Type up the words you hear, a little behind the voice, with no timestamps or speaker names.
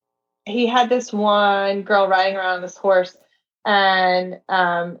he had this one girl riding around on this horse, and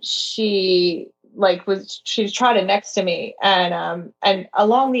she trotted next to me, and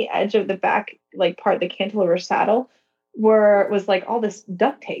along the edge of the back, like part of the cantilever saddle, was like all this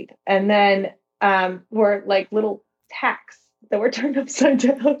duct tape, and then were like little tacks that were turned upside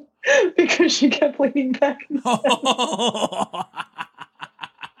down because she kept leaning back.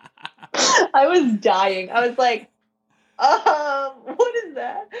 I was dying. I was like, what is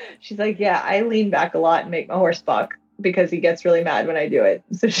that? She's like, yeah, I lean back a lot and make my horse buck because he gets really mad when I do it.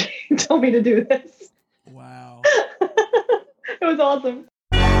 So she told me to do this. Wow. It was awesome.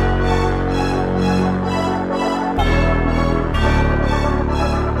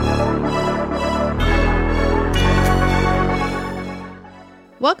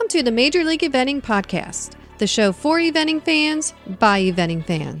 Welcome to the Major League Eventing Podcast, the show for eventing fans by eventing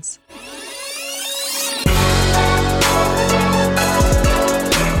fans.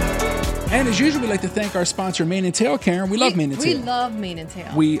 And as usual, we'd like to thank our sponsor, Mane and Tail, Karen. We love Mane and Tail. We love Mane and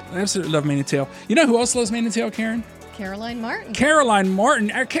Tail. We absolutely love Mane and Tail. You know who else loves Mane and Tail, Karen? Caroline Martin. Caroline Martin.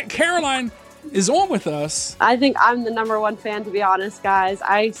 Caroline is on with us. I think I'm the number one fan, to be honest, guys.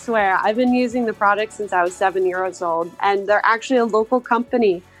 I swear, I've been using the product since I was 7 years old, and they're actually a local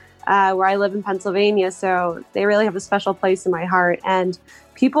company where I live in Pennsylvania, so they really have a special place in my heart, and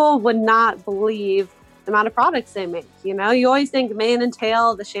people would not believe the amount of products they make. You know, you always think Mane and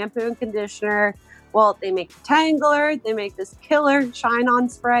Tail, the shampoo and conditioner. Well, they make Tangler, they make this killer shine-on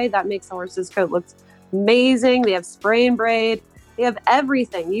spray that makes the horse's coat look amazing. They have spray and braid. They have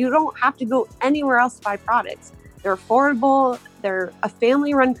everything. You don't have to go anywhere else to buy products. They're affordable. They're a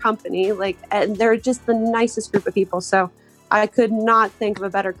family-run company, and they're just the nicest group of people. So I could not think of a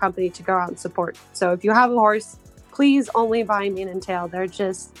better company to go out and support. So if you have a horse, please only buy Mane and Tail.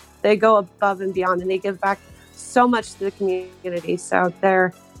 They go above and beyond, and they give back so much to the community. So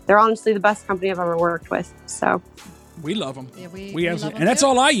they're honestly the best company I've ever worked with. So we love them. Yeah, we have love them, and that's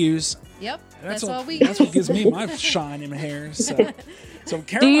all I use. Yep, that's all we use. That's what gives me my shine in my hair. So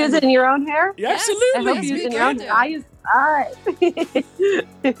Caroline, do you use it in your own hair? Yeah, absolutely. I hope you use it in your own hair. I use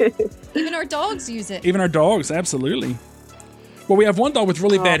Even our dogs use it. Even our dogs, absolutely. Well, we have one dog with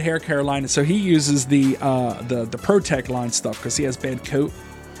really bad hair, Caroline, so he uses the Protect line stuff because he has bad coat.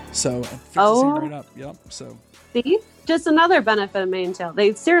 So it fixes him right up. Yep. So see, just another benefit of Mane and Tail.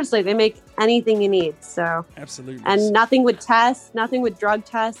 They make anything you need. So absolutely, and nothing with tests, nothing with drug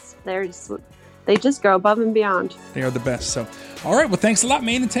tests. They just go above and beyond. They are the best. So, all right. Well, thanks a lot,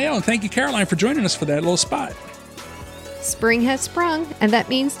 Mane and Tail, and thank you, Caroline, for joining us for that little spot. Spring has sprung, and that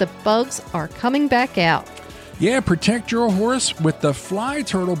means the bugs are coming back out. Yeah, protect your horse with the Fly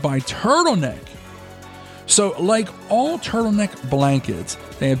Turtle by Turtleneck. So, like all turtleneck blankets,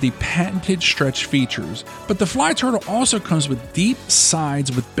 they have the patented stretch features, but the Fly Turtle also comes with deep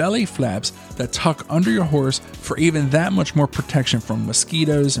sides with belly flaps that tuck under your horse for even that much more protection from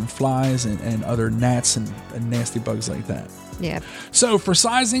mosquitoes and flies and other gnats and nasty bugs like that. Yeah. So for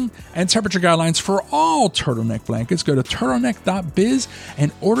sizing and temperature guidelines for all turtleneck blankets, go to turtleneck.biz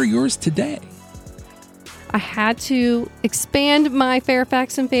and order yours today. I had to expand my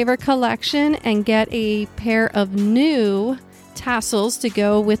Fairfax and Favor collection and get a pair of new tassels to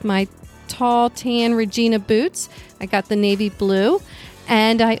go with my tall tan Regina boots. I got the navy blue,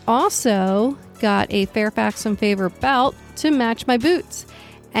 and I also got a Fairfax and Favor belt to match my boots,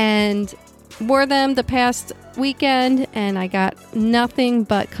 and wore them the past weekend, and I got nothing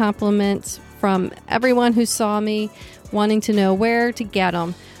but compliments from everyone who saw me wanting to know where to get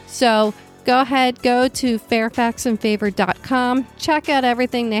them. So go ahead, go to fairfaxandfavor.com, check out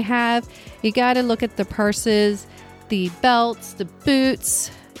everything they have. You got to look at the purses, the belts, the boots.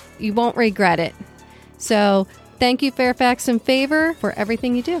 You won't regret it. So thank you, Fairfax and Favor, for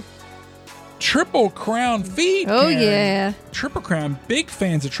everything you do. Triple Crown Feed. Oh, Karen. yeah. Triple Crown. Big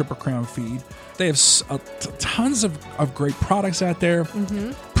fans of Triple Crown Feed. They have tons of great products out there.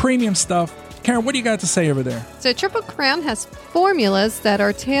 Mm-hmm. Premium stuff. Karen, what do you got to say over there? So Triple Crown has formulas that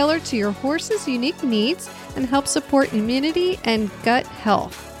are tailored to your horse's unique needs and help support immunity and gut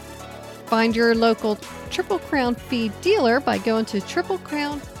health. Find your local Triple Crown Feed dealer by going to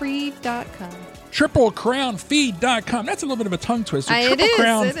triplecrownfeed.com. triplecrownfeed.com. That's a little bit of a tongue twister.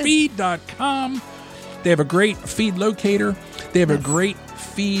 Triplecrownfeed.com. They have a great feed locator. They have a great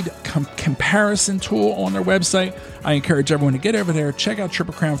feed comparison tool on their website. I encourage everyone to get over there, check out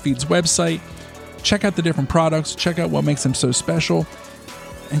Triple Crown Feed's website, check out the different products, check out what makes them so special,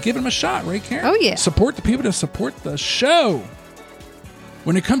 and give them a shot, right, Karen? Oh, yeah. Support the people to support the show.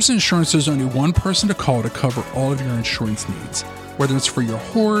 When it comes to insurance, there's only one person to call to cover all of your insurance needs. Whether it's for your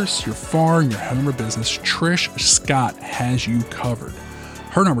horse, your farm, your home, or business, Trish Scott has you covered.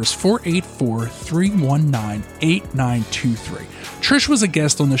 Her number is 484-319-8923. Trish was a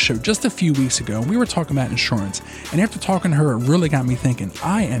guest on the show just a few weeks ago, and we were talking about insurance. And after talking to her, it really got me thinking,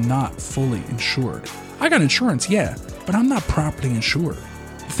 I am not fully insured. I got insurance, yeah, but I'm not properly insured.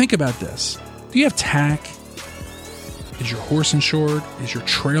 Think about this. Do you have TAC? Is your horse insured? Is your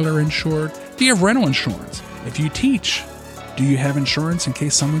trailer insured? Do you have rental insurance? If you teach, do you have insurance in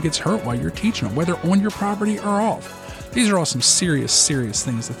case someone gets hurt while you're teaching them, whether on your property or off? These are all some serious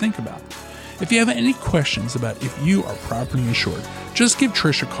things to think about. If you have any questions about if you are properly insured, just give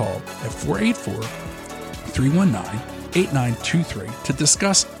Trish a call at 484-319-8923 to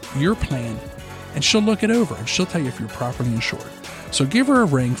discuss your plan, and she'll look it over and she'll tell you if you're properly insured. So give her a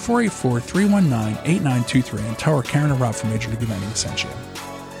ring, 484-319-8923, and tell her Karen and Rob from Major League Eventing sent you.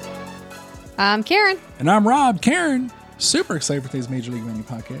 I'm Karen. And I'm Rob. Karen, super excited for today's Major League Eventing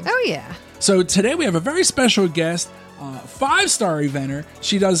podcast. Oh, yeah. So today we have a very special guest, 5-star eventer.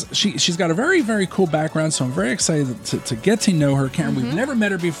 She's got a very, very cool background, so I'm very excited to get to know her. Karen, we've never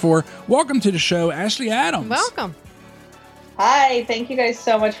met her before. Welcome to the show, Ashley Adams. Welcome. Hi, thank you guys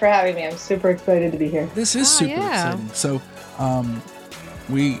so much for having me. I'm super excited to be here. This is super exciting. So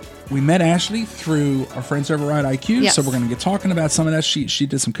we met Ashley through our friends over at Ride IQ. Yes. So we're going to get talking about some of that. She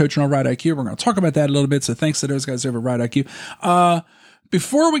did some coaching on Ride IQ. We're going to talk about that a little bit. So thanks to those guys over at Ride IQ.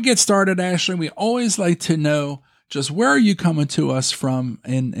 Before we get started, Ashley, we always like to know just where are you coming to us from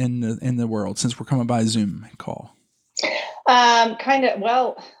in the world, since we're coming by Zoom call?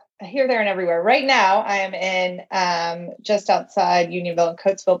 Here, there, and everywhere. Right now, I am in just outside Unionville in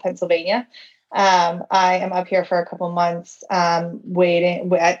Coatesville, Pennsylvania. I am up here for a couple months, waiting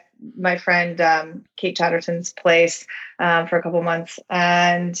at my friend Kate Chatterton's place for a couple months,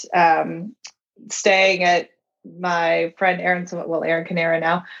 and staying at my friend Erin Canera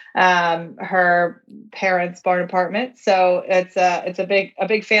now, her parents' barn apartment. So it's a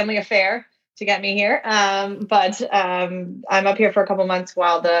big family affair to get me here. But I'm up here for a couple months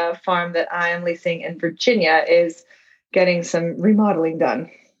while the farm that I am leasing in Virginia is getting some remodeling done.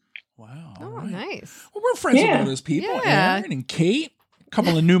 Wow. Oh, right. Nice. Well, we're friends with all those people. Yeah. Erin and Kate, a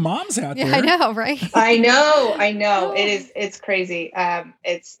couple of new moms out there. I know, right? I know. It's crazy.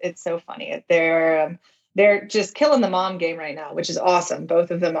 It's so funny. They're just killing the mom game right now, which is awesome.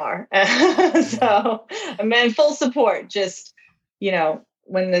 Both of them are. So I'm in full support. Just,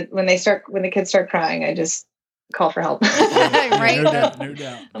 when the kids start crying, I just call for help. Right. No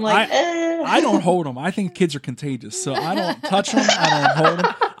doubt. I'm like, I don't hold them. I think kids are contagious. So I don't touch them. I don't hold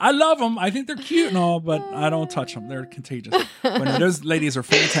them. I love them. I think they're cute and all, but I don't touch them. They're contagious. But those ladies are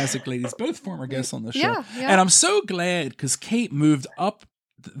fantastic ladies, both former guests on the show. Yeah. And I'm so glad because Kate moved up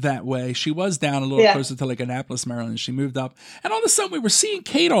that way. She was down a little closer to like Annapolis, Maryland. She moved up, and all of a sudden we were seeing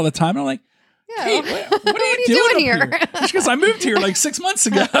Kate all the time. And I'm like, Kate, what are you doing here? She goes, I moved here like 6 months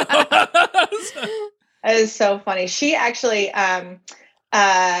ago. That is so funny. She actually, a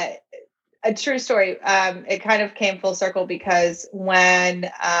true story. It kind of came full circle because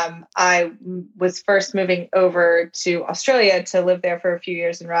when I was first moving over to Australia to live there for a few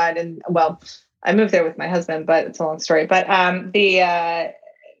years and ride, and I moved there with my husband, but it's a long story. But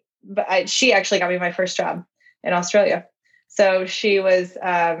she actually got me my first job in Australia. So she was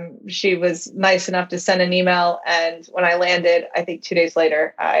nice enough to send an email, and when I landed, I think 2 days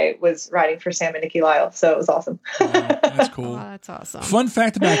later, I was riding for Sam and Nikki Lyle. So it was awesome. Wow, that's cool. Oh, that's awesome. Fun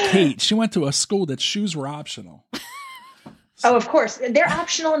fact about Kate: she went to a school that shoes were optional. Oh, of course, they're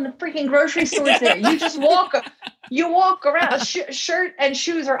optional in the freaking grocery stores. There, you just walk around. Shirt and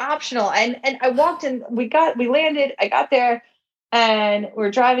shoes are optional. And I walked in. We landed. I got there. And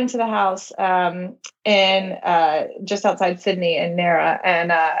we're driving to the house in just outside Sydney in Nara.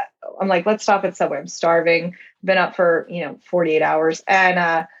 And I'm like, let's stop at Subway. I'm starving. Been up for, 48 hours. And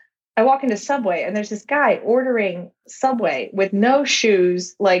I walk into Subway and there's this guy ordering Subway with no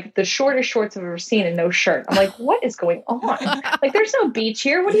shoes, like the shortest shorts I've ever seen and no shirt. I'm like, what is going on? Like, there's no beach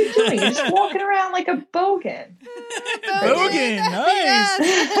here. What are you doing? You're just walking around like a bogan. Bogan, nice.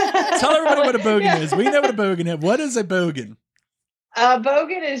 Yes. Tell everybody what a bogan is. We know what a bogan is. What is a bogan?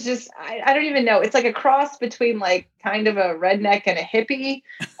 Bogan is just, I don't even know. It's like a cross between like kind of a redneck and a hippie.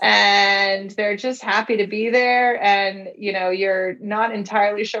 And they're just happy to be there. And, you're not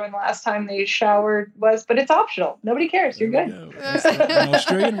entirely sure when the last time they showered was, but it's optional. Nobody cares. You're good. An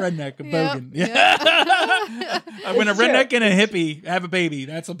Australian redneck, a bogan. Yeah. When a redneck and a hippie have a baby,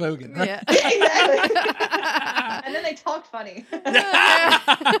 that's a bogan. Right? Yeah. Exactly. And then they talk funny.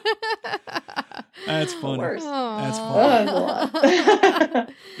 That's funny. That's funny.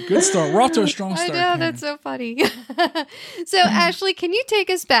 Good start. We're off to a strong start. I know, that's so funny. So, Ashley, can you take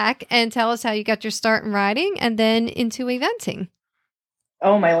us back and tell us how you got your start in riding and then into eventing?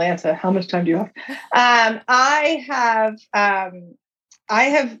 Oh, my Lanta, how much time do you have? I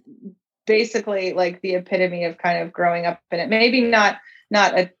have basically like the epitome of kind of growing up in it. Maybe not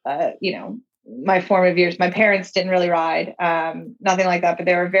my formative years. My parents didn't really ride, nothing like that, but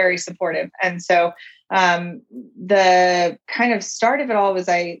they were very supportive. And so the kind of start of it all was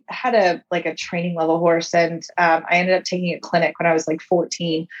I had a training level horse, and I ended up taking a clinic when I was like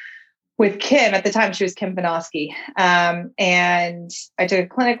 14 with Kim. At the time, she was Kim Panoski. And I took a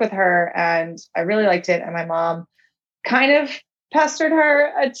clinic with her, and I really liked it. And my mom kind of pestered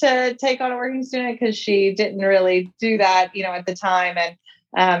her to take on a working student because she didn't really do that, at the time. And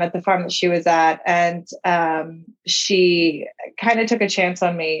at the farm that she was at. And she kind of took a chance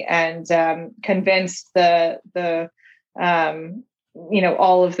on me and convinced the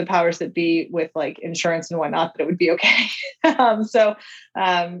all of the powers that be with like insurance and whatnot that it would be okay. So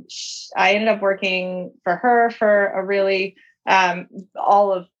I ended up working for her for a really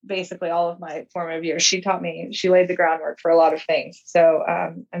all of my formative years. She laid the groundwork for a lot of things. So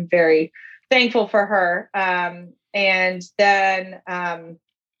I'm very thankful for her. And then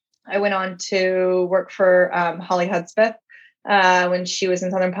I went on to work for Holly Hudspeth when she was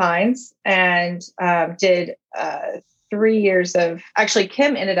in Southern Pines, and did 3 years of, actually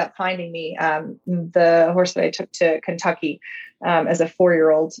Kim ended up finding me the horse that I took to Kentucky as a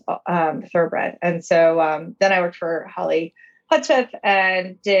 4-year-old thoroughbred. And so then I worked for Holly Hudspeth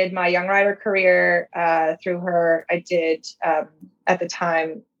and did my young rider career through her. I did at the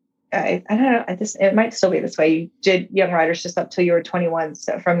time, I don't know, it might still be this way. You did young riders just up till you were 21.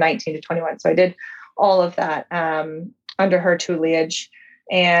 So from 19 to 21. So I did all of that under her tutelage,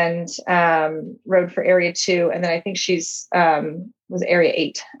 and rode for Area 2. And then I think she's was Area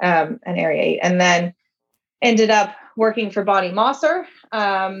 8 and Area 8. And then ended up working for Bonnie Mosser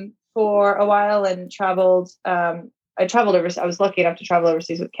for a while, and traveled. I traveled overseas. I was lucky enough to travel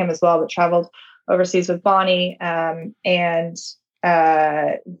overseas with Kim as well, but traveled overseas with Bonnie. And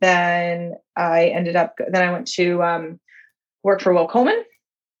then I went to work for Will Coleman.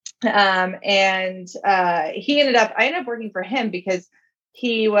 I ended up working for him because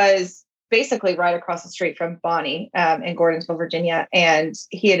he was basically right across the street from Bonnie in Gordonsville, Virginia. And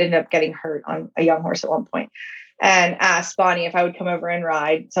he had ended up getting hurt on a young horse at one point, and asked Bonnie if I would come over and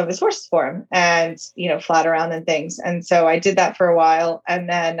ride some of his horses for him and, flat around and things. And so I did that for a while. And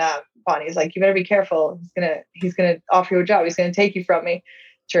then Bonnie's like, you better be careful. He's going to offer you a job. He's going to take you from me.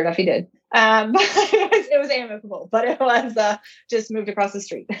 Sure enough, he did. But it was amicable, but it was just moved across the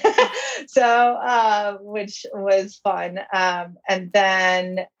street. So, which was fun. And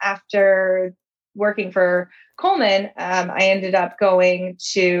then after working for Coleman, I ended up going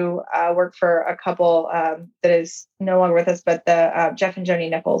to work for a couple that is no longer with us, but the Jeff and Joni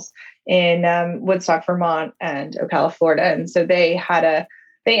Nichols in Woodstock, Vermont, and Ocala, Florida. And so they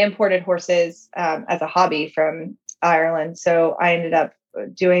imported horses as a hobby from Ireland. So I ended up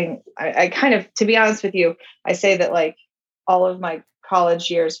doing, I kind of, to be honest with you, I say that like all of my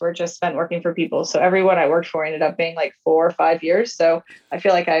college years were just spent working for people. So everyone I worked for ended up being like 4 or 5 years. So I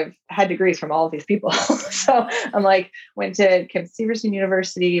feel like I've had degrees from all of these people. So I'm like, went to Kim Severson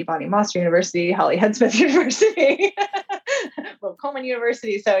University, Bonnie Mosser University, Holly Hudspeth University, Will Coleman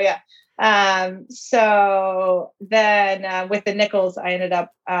University. So yeah. So then with the Nichols, I ended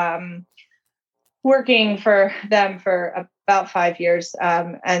up working for them for about 5 years.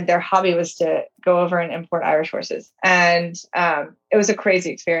 And their hobby was to go over and import Irish horses. And it was a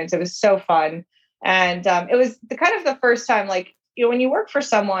crazy experience. It was so fun. And it was the first time, like, when you work for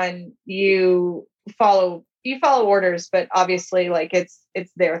someone, you follow orders, but obviously like it's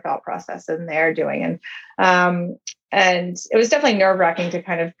their thought process and they're doing. And it was definitely nerve-wracking to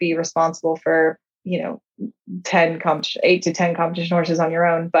kind of be responsible for, 8 to 10 competition horses on your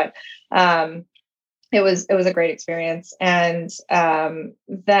own. But it was a great experience. And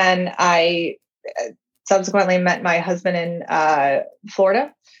then I subsequently met my husband in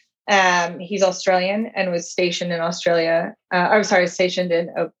Florida. He's Australian and was stationed in Australia. Stationed in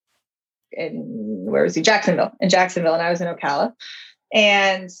where was he? Jacksonville. And I was in Ocala.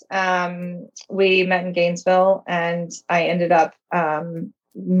 And we met in Gainesville, and I ended up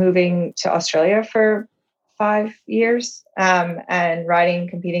moving to Australia for 5 years and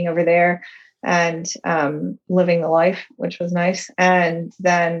competing over there, and living the life, which was nice. And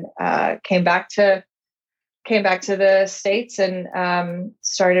then came back to the States and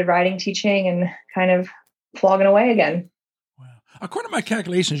started riding, teaching, and kind of flogging away again. Wow. According to my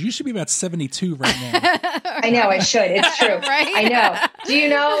calculations, you should be about 72 right now. I know, I should. It's true. Right? I know. Do you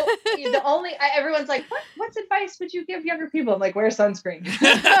know everyone's like, what what advice would you give younger people? I'm like, wear sunscreen.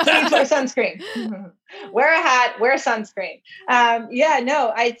 Please wear sunscreen. Wear a hat, wear sunscreen.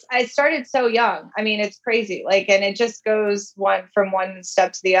 I started so young. I mean, it's crazy. Like, and it just goes from one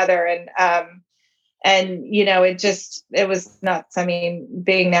step to the other. And you know, it was nuts. I mean,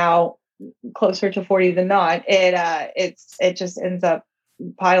 being now closer to 40 than not, it just ends up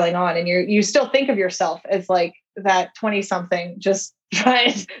piling on, and you still think of yourself as like that 20 something, just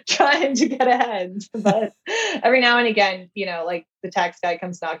trying to get ahead. But every now and again, you know, like the tax guy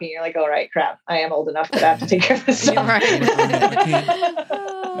comes knocking, you're like, all right, crap, I am old enough that I have to take care of this stuff. Right.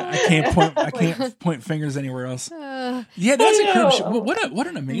 I can't point fingers anywhere else. Yeah, that's incredible. What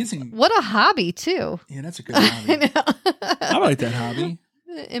an amazing, what a hobby too. Yeah, that's a good hobby. I like that hobby.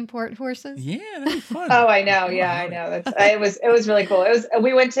 Import horses. Yeah, that'd be fun. Oh, I know. Yeah, I know. It was really cool.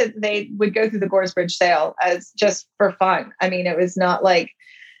 They would go through the Goresbridge sale as just for fun. I mean, it was not like,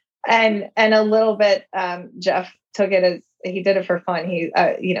 and a little bit, Jeff took it as he did it for fun. He,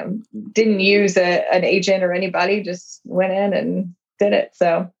 didn't use an agent or anybody, just went in and did it.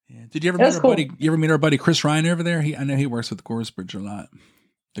 So yeah. Did you ever meet our buddy? You ever meet our buddy Chris Ryan over there? I know he works with Goresbridge a lot.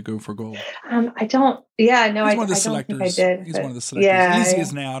 To go for gold. I don't. Yeah, no, he's I one of the don't selectors. think I did. He's one of the selectors. Yeah, At least he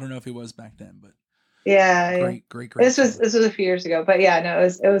is now. I don't know if he was back then, but yeah, great. This was a few years ago, but yeah, no,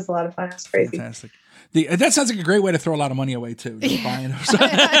 it was a lot of fun. It was crazy. Fantastic. That sounds like a great way to throw a lot of money away too. Just buying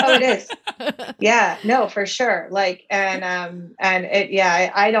Oh, it is. Yeah, no, for sure. Like, and it,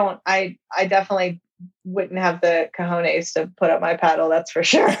 yeah, I definitely wouldn't have the cojones to put up my paddle. That's for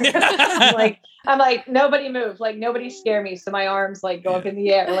sure. I'm like, nobody move, like nobody scare me. So my arms like go up in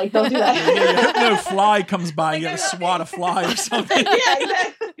the air. Like, don't do that. Hope no fly comes by. You got to swat a fly or something. Yeah,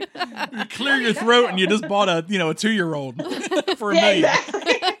 exactly. You clear your throat and you just bought a 2-year-old for $1 million.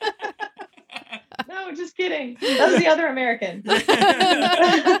 Exactly. No, just kidding. That was the other American.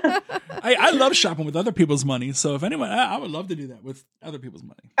 I love shopping with other people's money. So if anyone, I would love to do that with other people's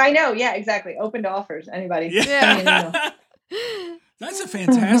money. I know. Yeah, exactly. Open to offers. Anybody. Yeah. That's a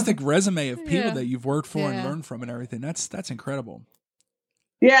fantastic resume of people that you've worked for and learned from and everything. That's incredible.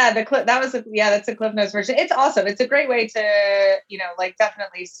 Yeah, that's a Cliff Notes version. It's awesome. It's a great way to,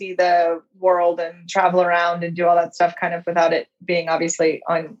 definitely see the world and travel around and do all that stuff kind of without it being obviously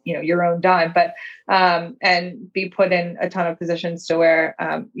on, your own dime, but, and be put in a ton of positions to where,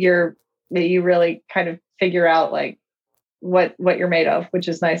 you really kind of figure out like what you're made of, which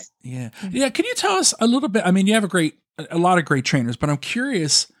is nice. Yeah. Yeah. Can you tell us a little bit? I mean, you have a lot of great trainers, but I'm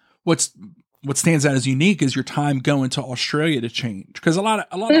curious what stands out as unique is your time going to Australia to change. Because a lot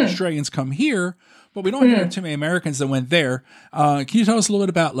of Australians come here, but we don't hear too many Americans that went there. Can you tell us a little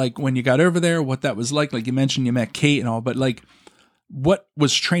bit about like when you got over there, what that was like? Like you mentioned, you met Kate and all, but like what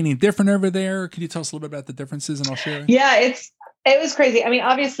was training different over there? Can you tell us a little bit about the differences in Australia? Yeah, it was crazy. I mean,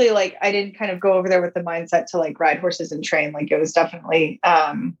 obviously, like I didn't kind of go over there with the mindset to like ride horses and train. Like it was definitely,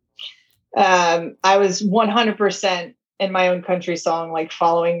 I was 100% in my own country song, like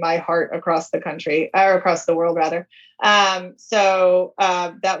following my heart across the country or across the world rather. So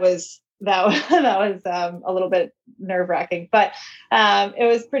that was a little bit nerve wracking, but it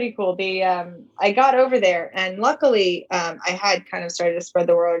was pretty cool. I got over there and luckily I had kind of started to spread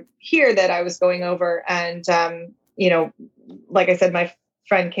the word here that I was going over. And, like I said, my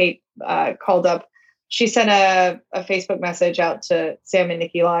friend Kate called up. She sent a Facebook message out to Sam and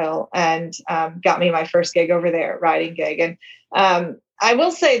Nikki Lyle and got me my first gig over there, riding gig. And I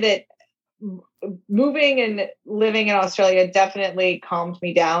will say that moving and living in Australia definitely calmed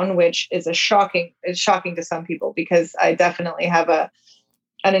me down, which is shocking to some people because I definitely have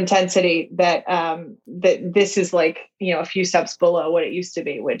an intensity that this is like, a few steps below what it used to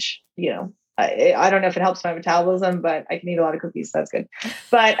be, which, I don't know if it helps my metabolism, but I can eat a lot of cookies. So that's good.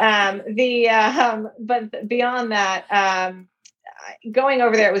 But but beyond that, going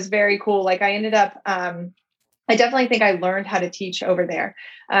over there, it was very cool. Like I ended up, I definitely think I learned how to teach over there.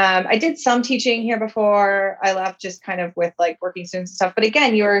 I did some teaching here before I left, just kind of with like working students and stuff. But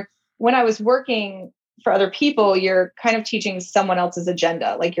again, when I was working for other people, you're kind of teaching someone else's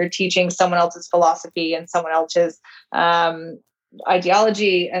agenda. Like you're teaching someone else's philosophy and someone else's,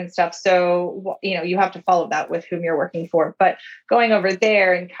 ideology and stuff. So, you have to follow that with whom you're working for, but going over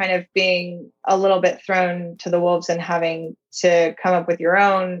there and kind of being a little bit thrown to the wolves and having to come up with your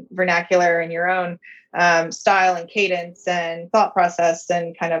own vernacular and your own style and cadence and thought process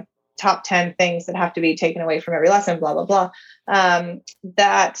and kind of top 10 things that have to be taken away from every lesson, blah, blah, blah.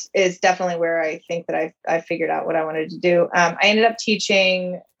 That is definitely where I think that I figured out what I wanted to do. I ended up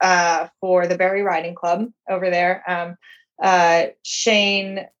teaching for the Barrie Riding Club over there.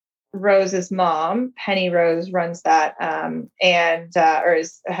 Shane Rose's mom, Penny Rose, runs that, or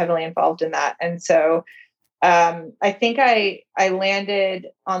is heavily involved in that. And so, I think I landed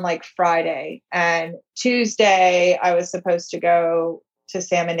on like Friday, and Tuesday I was supposed to go to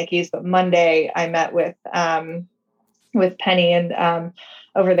Sam and Nikki's, but Monday I met with Penny and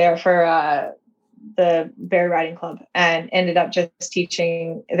over there for the Bear Riding Club, and ended up just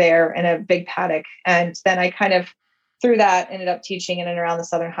teaching there in a big paddock. And then I kind of through that ended up teaching in and around the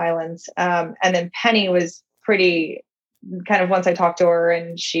Southern Highlands. And then Penny was pretty kind of, once I talked to her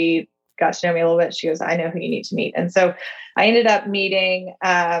and she got to know me a little bit, she goes, I know who you need to meet. And so I ended up meeting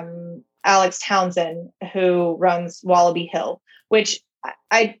Alex Townsend, who runs Wallaby Hill, which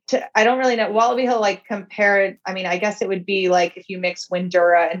I don't really know. Wallaby Hill, like compared, I mean, I guess it would be like if you mix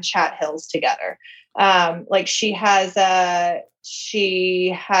Windurra and Chat Hills together. Like she has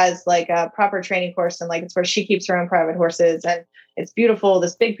like a proper training course, and like it's where she keeps her own private horses, and it's beautiful,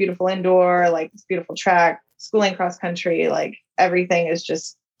 this big, beautiful indoor, like this beautiful track, schooling cross country, like everything is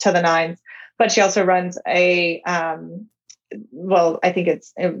just to the nines. But she also runs I think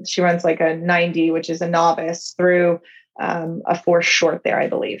she runs like a 90, which is a novice through a 4 short there, I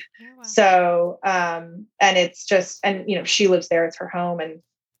believe. Oh, wow. So, and it's just, and, you know, she lives there, it's her home, and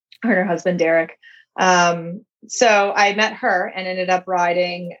her and her husband, Derek. So I met her and ended up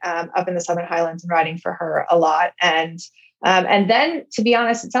riding, up in the Southern Highlands and riding for her a lot. And then, to be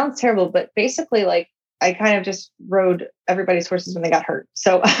honest, it sounds terrible, but basically like I kind of just rode everybody's horses when they got hurt.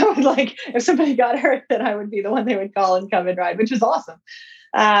 So I would like, if somebody got hurt, then I would be the one they would call and come and ride, which was awesome.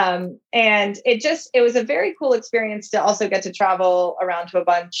 And it was a very cool experience to also get to travel around to a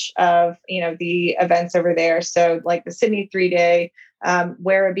bunch of, you know, the events over there. So like the Sydney 3-day,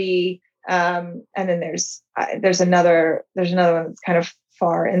 Werribee, and then there's another one that's kind of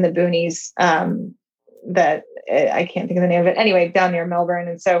far in the boonies, that I can't think of the name of it. Anyway, down near Melbourne.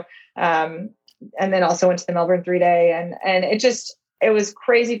 And so, and then also went to the Melbourne 3-day, and it was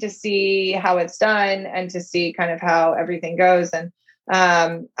crazy to see how it's done and to see kind of how everything goes. And,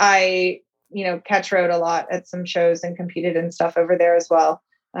 I, you know, catch rode a lot at some shows and competed and stuff over there as well.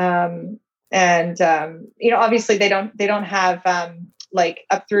 You know, obviously they don't have, like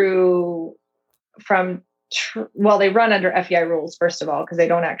up through they run under FEI rules, first of all, because they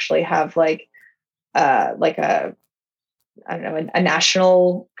don't actually have like a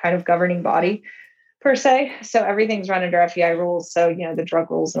national kind of governing body per se. So everything's run under FEI rules. So, you know, the drug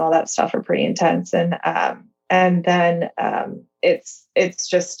rules and all that stuff are pretty intense. And then it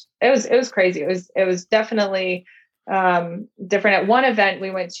was crazy. It was definitely different. At one event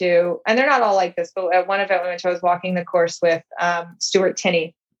we went to, and they're not all like this, but at one event we went to, I was walking the course with Stuart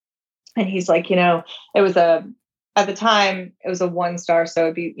Tinney, and he's like, you know, at the time it was a 1-star, so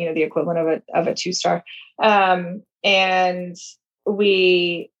it'd be, you know, the equivalent of a 2-star. And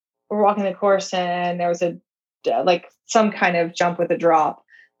we were walking the course, and there was like some kind of jump with a drop,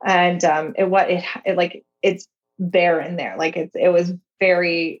 and it's barren there. Like it was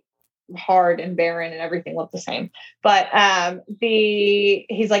very hard and barren, and everything looked the same. But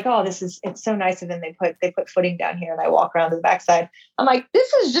he's like, oh, it's so nice of them. They put footing down here, and I walk around to the backside. I'm like,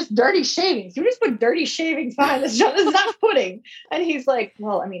 this is just dirty shavings. You just put dirty shavings behind this jump. This is not footing. And he's like,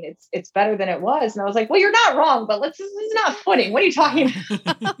 well, I mean, it's better than it was. And I was like, well, you're not wrong, but this is not footing. What are you talking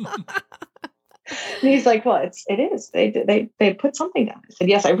about? And he's like, well, it is. They put something down. I said,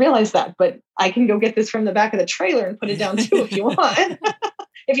 yes, I realize that, but I can go get this from the back of the trailer and put it down too if you want.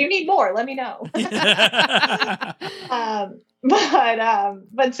 If you need more, let me know.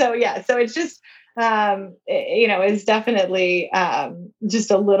 But so, yeah, so it's just, you know, it's definitely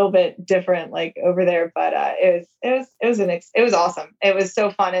just a little bit different, like over there. But it was awesome. It was so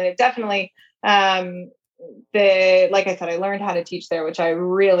fun, and it definitely, like I said, I learned how to teach there, which I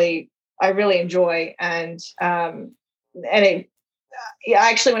really enjoy. And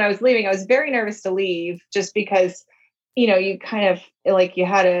actually, when I was leaving, I was very nervous to leave, just because, you know, you kind of like,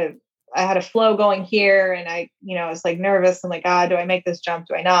 I had a flow going here, and I was like nervous. I'm like, do I make this jump?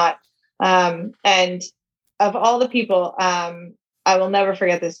 Do I not? And of all the people, I will never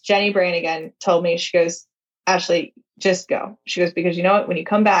forget this. Jenny Brannigan told me, she goes, Ashley, just go. She goes, because you know what, when you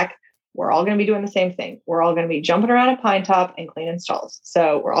come back, we're all going to be doing the same thing. We're all going to be jumping around a pine top and cleaning stalls.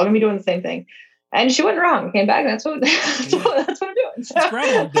 So we're all going to be doing the same thing. And she wasn't wrong. Came back. And that's what I'm doing. So. It's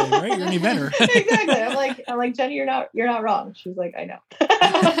Groundhog Day, right? You're an eventer. Exactly. I'm like, Jenny, you're not wrong. She's like, I know.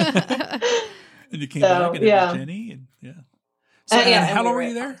 And you came back and it was Jenny, and yeah. So and how long were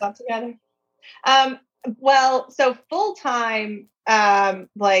you there? Together. Well, so full time,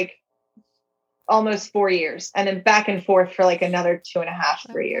 like almost 4 years, and then back and forth for like another 2.5,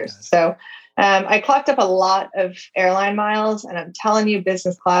 3 years. So I clocked up a lot of airline miles, and I'm telling you,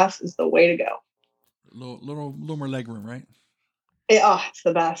 business class is the way to go. Little more leg room, right? It's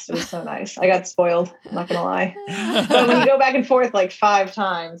the best. It was so nice. I got spoiled. I'm not gonna lie. But when you go back and forth like 5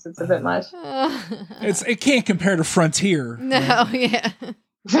 times, it's a bit much. It can't compare to Frontier. No, right?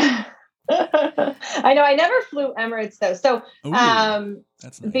 yeah. I know. I never flew Emirates though. So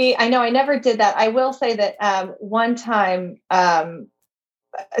that's nice. I know I never did that. I will say that one time.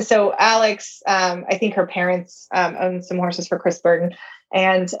 So Alex, I think her parents owned some horses for Chris Burton,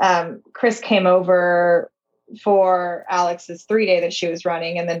 and Chris came over for Alex's 3-day that she was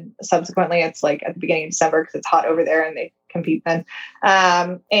running. And then subsequently it's like at the beginning of December, because it's hot over there and they compete then.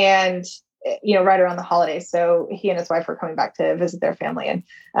 And, right around the holidays. So he and his wife were coming back to visit their family. And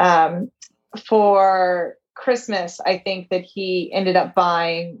for Christmas, I think that he ended up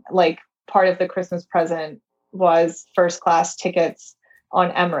buying, like, part of the Christmas present was first class tickets on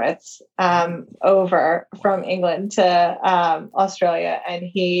Emirates over from England to Australia, and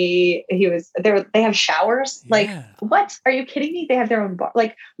he was there. They have showers. Like, what? Are you kidding me? They have their own bar,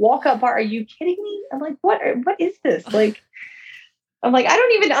 like walk up bar. Are you kidding me? I'm like, what is this? Like, I'm like, I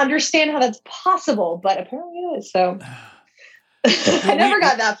don't even understand how that's possible, but apparently it is. So I never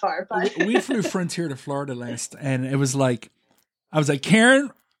got that far. But we flew Frontier to Florida last, and it was like, I was like,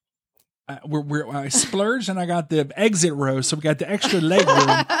 Karen, I splurged and I got the exit row, so we got the extra leg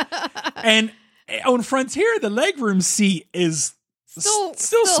room. And on Frontier, the leg room seat is still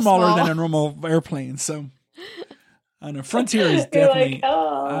smaller than a normal airplane. So I know Frontier is definitely.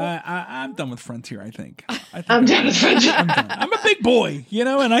 Like, I'm done with Frontier. I think I'm done with Frontier. I'm a big boy,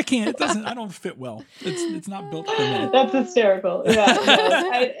 and I can't. I don't fit well. It's not built for me. That's hysterical.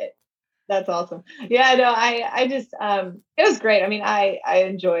 Yeah. That's awesome. Yeah, no, I just, it was great. I mean, I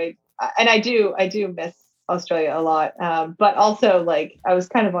enjoyed. And I do miss Australia a lot. But also, like, I was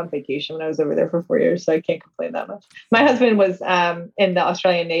kind of on vacation when I was over there for 4 years, so I can't complain that much. My husband was in the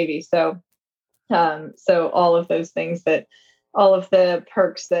Australian Navy, so all of those things all of the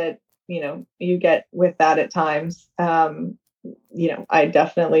perks that you get with that at times, I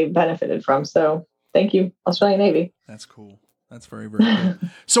definitely benefited from. So thank you, Australian Navy. That's cool. That's very, very cool.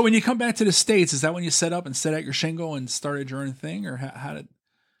 So when you come back to the States, is that when you set out your shingle and started your own thing, or how did?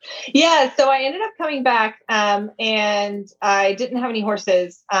 Yeah, so I ended up coming back, and I didn't have any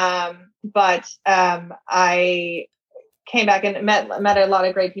horses, but I came back and met a lot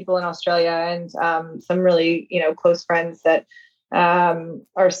of great people in Australia, and some really close friends that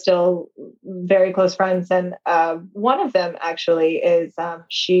are still very close friends. And one of them actually is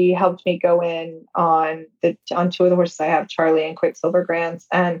she helped me go in on 2 of the horses I have, Charlie and Quicksilver Grants,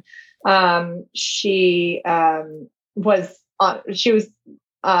 and she was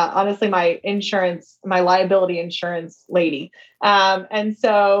honestly my liability insurance lady. And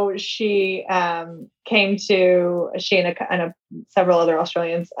so she came to, she and several other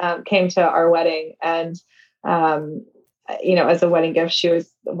Australians came to our wedding, and, as a wedding gift, she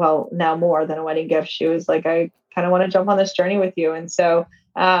was, well, now more than a wedding gift, she was like, I kind of want to jump on this journey with you. And so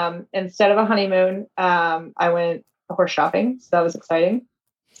instead of a honeymoon, I went horse shopping. So that was exciting.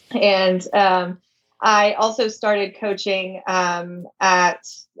 And I also started coaching at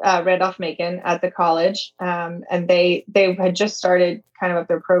Randolph-Macon at the college, and they had just started kind of up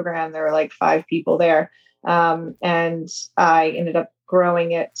their program. There were like 5 people there, and I ended up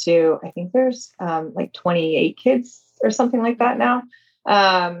growing it to, I think there's like 28 kids or something like that now.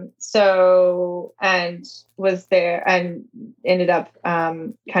 And was there and ended up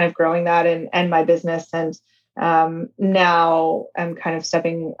kind of growing that and my business. And now I'm kind of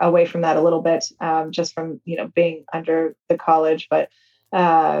stepping away from that a little bit, just from, being under the college, but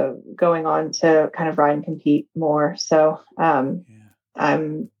going on to kind of ride and compete more. So I'm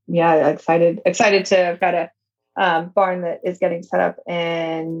excited to have got a barn that is getting set up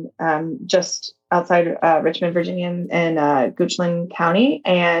in just outside Richmond, Virginia, in Goochland County,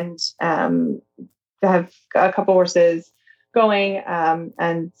 and have a couple horses going,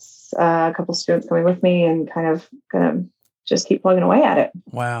 and a couple students coming with me, and kind of gonna just keep plugging away at it.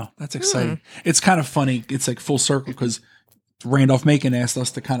 Wow, that's exciting. It's kind of funny. It's like full circle, because Randolph-Macon asked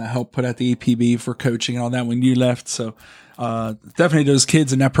us to kind of help put out the APB for coaching and all that when you left. So definitely those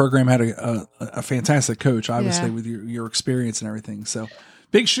kids in that program had a fantastic coach, obviously, with your experience and everything. So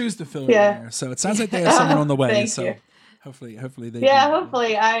big shoes to fill in there. So it sounds like they have someone on the way. So you. hopefully they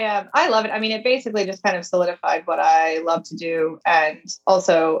hopefully I love it. I mean, it basically just kind of solidified what I love to do, and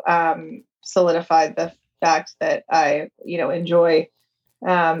also solidified the fact that I enjoy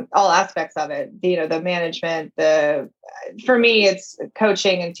all aspects of it. The management, for me, it's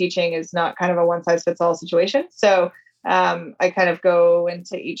coaching and teaching is not kind of a one size fits all situation. So I kind of go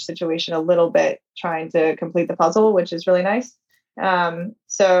into each situation a little bit, trying to complete the puzzle, which is really nice.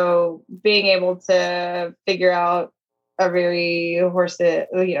 So being able to figure out horse,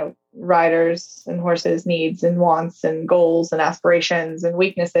 riders and horses needs and wants and goals and aspirations and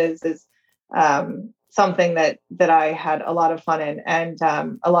weaknesses is something that I had a lot of fun in and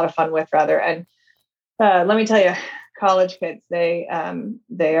a lot of fun with rather. And let me tell you, college kids, they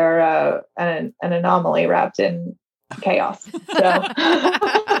are an anomaly wrapped in chaos. So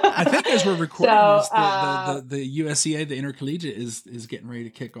I think as we're recording this, the USCA, the intercollegiate is getting ready to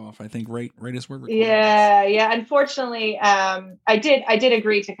kick off. I think right as we're recording. Yeah. Unfortunately, I did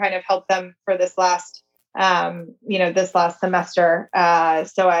agree to kind of help them for this last semester.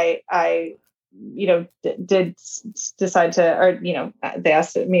 So I did decide to, or they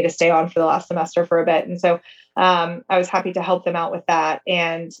asked me to stay on for the last semester for a bit, and so I was happy to help them out with that.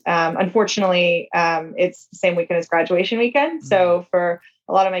 And unfortunately, it's the same weekend as graduation weekend. So for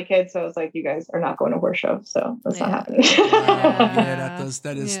a lot of my kids, so I was like, you guys are not going to horse show, so that's not happening.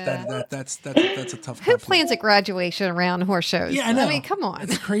 That's a tough. Who plans a graduation around horse shows? Yeah, I know. I mean, come on,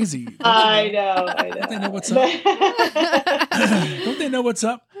 it's crazy. I know. Don't they know what's up? Don't they know what's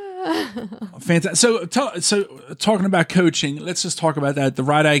up? Fantastic. So talking about coaching, let's just talk about that. The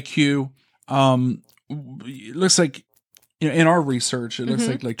Ride IQ. It looks like, in our research, it looks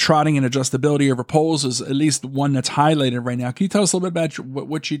like trotting and adjustability over poles is at least the one that's highlighted right now. Can you tell us a little bit about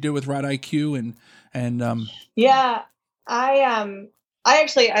what you do with Ride IQ and Yeah,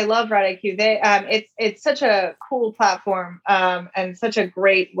 I love Ride IQ. It's such a cool platform and such a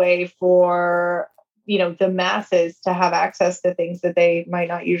great way for the masses to have access to things that they might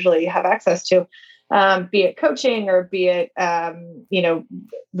not usually have access to, be it coaching or be it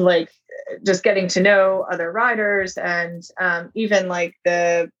like just getting to know other riders and even like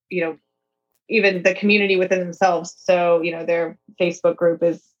even the community within themselves. So, their Facebook group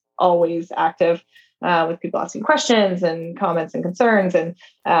is always active with people asking questions and comments and concerns. And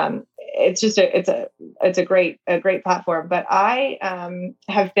it's just a great platform. But I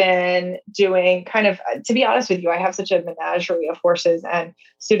have been doing kind of, to be honest with you, I have such a menagerie of horses and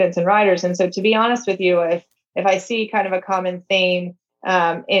students and riders. And so to be honest with you, if I see kind of a common theme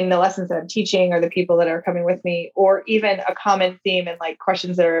in the lessons that I'm teaching or the people that are coming with me, or even a common theme in like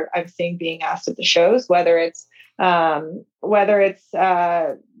questions that I'm seeing being asked at the shows, whether it's a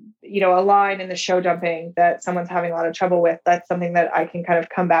line in the show jumping that someone's having a lot of trouble with, that's something that I can kind of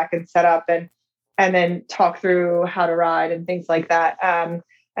come back and set up and then talk through how to ride and things like that.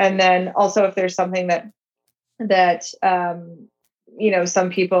 And then also if there's something that some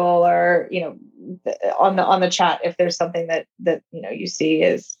people are, on the chat, if there's something that you see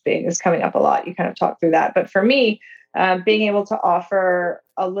is coming up a lot, you kind of talk through that. But for me, being able to offer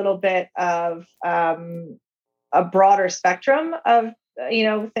a little bit of a broader spectrum of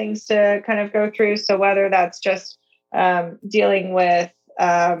things to kind of go through. So whether that's just dealing with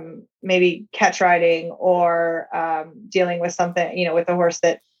maybe catch riding or dealing with something, with a horse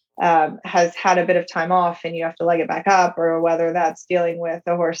that has had a bit of time off and you have to leg it back up, or whether that's dealing with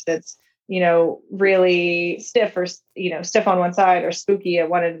a horse that's, really stiff or, stiff on one side or spooky at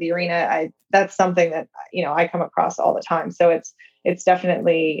one end of the arena. That's something that, I come across all the time. So it's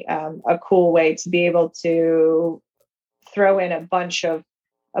definitely a cool way to be able to throw in a bunch of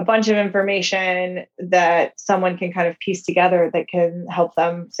information that someone can kind of piece together that can help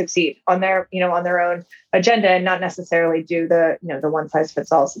them succeed on their own agenda and not necessarily do the one size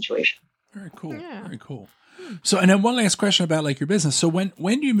fits all situation. Very cool. Yeah. Very cool. So, and then one last question about like your business. So when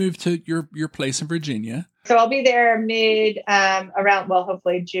do you move to your place in Virginia? So I'll be there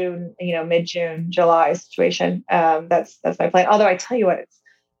hopefully June, mid-June, July situation. That's my plan. Although I tell you what,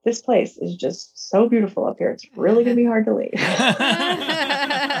 this place is just so beautiful up here. It's really going to be hard to leave.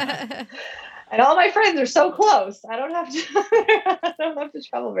 And all my friends are so close. I don't have to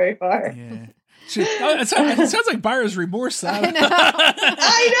travel very far. Yeah. It sounds like buyer's remorse. I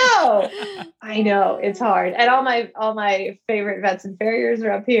know. It's hard. And all my favorite vets and farriers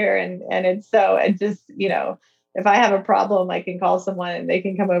are up here. And it's so, and just, if I have a problem, I can call someone and they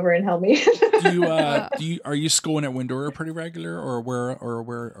can come over and help me. Are you schooling at Windora pretty regular or where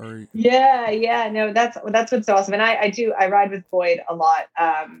are you? Yeah. No, that's what's so awesome. And I ride with Boyd a lot.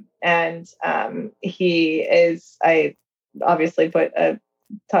 I obviously put a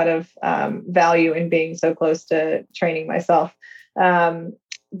ton of value in being so close to training myself.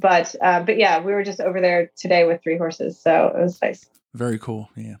 But yeah, we were just over there today with 3 horses. So it was nice. Very cool.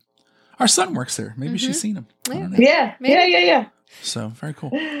 Yeah. Our son works there. Maybe she's seen him. Yeah. So very cool.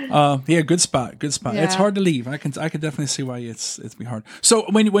 Good spot. Yeah. It's hard to leave. I can definitely see why it's be hard. So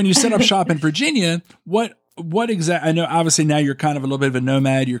when you set up shop in Virginia, what what exactly? I know obviously now you're kind of a little bit of a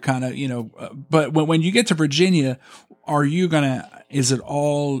nomad. You're kind of, but when you get to Virginia, is it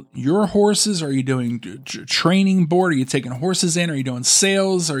all your horses? Are you doing training board? Are you taking horses in? Are you doing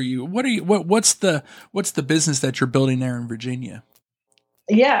sales? What's the business that you're building there in Virginia?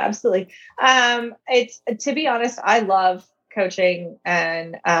 Yeah, absolutely. It's, to be honest, I love coaching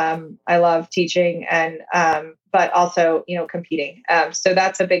and I love teaching and but also competing. So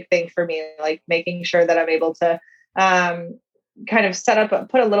that's a big thing for me, like making sure that I'm able to kind of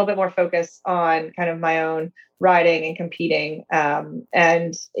put a little bit more focus on kind of my own riding and competing.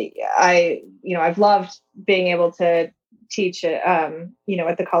 And I've loved being able to teach at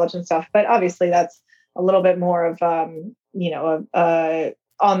the college and stuff, but obviously that's a little bit more of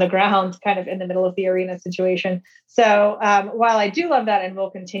on the ground, kind of in the middle of the arena situation. So while I do love that and will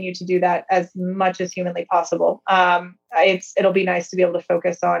continue to do that as much as humanly possible, it'll be nice to be able to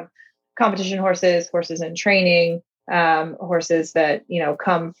focus on competition horses in training, horses that,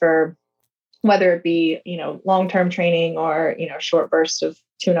 come for whether it be, long-term training or, short bursts of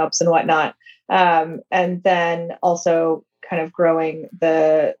tune-ups and whatnot. And then also kind of growing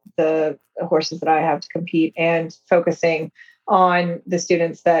the horses that I have to compete and focusing on the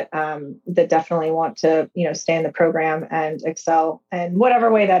students that definitely want to, stay in the program and excel in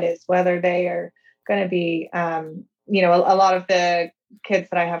whatever way that is, whether they are going to be, a lot of the kids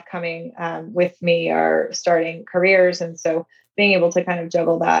that I have coming with me are starting careers. And so being able to kind of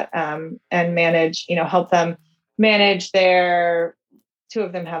juggle that and manage, help them manage two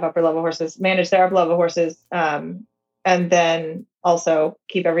of them have upper level horses, manage their upper level horses. And then also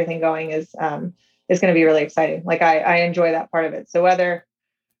keep everything going is going to be really exciting. Like I enjoy that part of it. So whether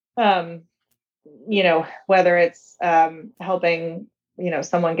it's helping,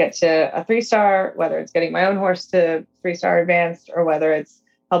 someone get to a 3-star, whether it's getting my own horse to 3-star advanced, or whether it's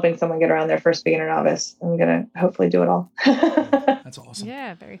helping someone get around their first beginner novice, I'm going to hopefully do it all. That's awesome.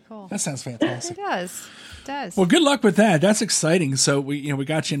 Yeah, very cool. That sounds fantastic. It does. Well, good luck with that. That's exciting. So we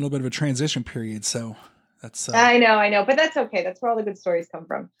got you in a little bit of a transition period. So that's, I know, but that's okay. That's where all the good stories come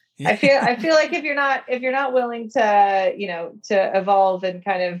from. Yeah. I feel like if you're not willing to, to evolve and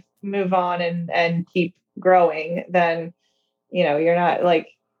kind of move on and keep growing, then, you're not like,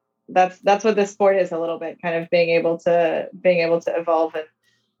 that's what this sport is a little bit, kind of being able to evolve and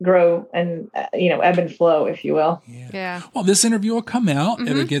grow and, ebb and flow, if you will. Yeah. Well, this interview will come out. Mm-hmm.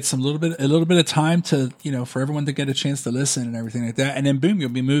 It'll get a little bit of time to, for everyone to get a chance to listen and everything like that. And then boom, you'll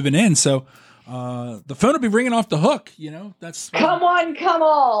be moving in. So, the phone will be ringing off the hook. That's come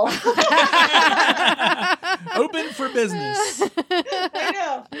all open for business.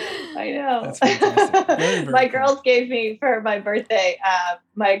 I know. That's fantastic. Very, very my cool. girls gave me for my birthday.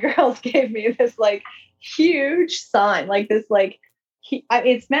 This like huge sign, like this, like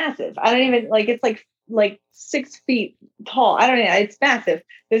it's massive. I don't even it's like 6 feet tall. I don't know. It's massive.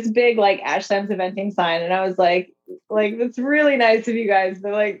 This big like Ash Sims eventing sign, and I was like that's really nice of you guys,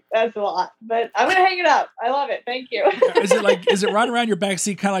 but like that's a lot. But I'm gonna hang it up. I love it. Thank you. Is it right around your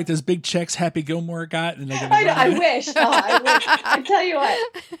backseat, kind of like those big checks Happy Gilmore got? And I know. I wish. I tell you what,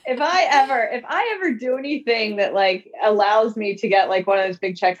 if I ever do anything that like allows me to get like one of those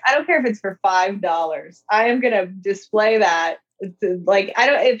big checks, I don't care if it's for $5. I am gonna display that. Like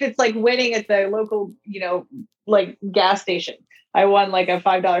if it's like winning at the local, like gas station. I won like a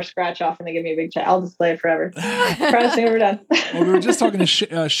 $5 scratch off and they give me a big check. I'll display it forever. Proudest thing ever done. Well, we were just talking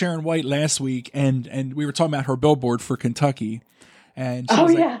to Sharon White last week and we were talking about her billboard for Kentucky. And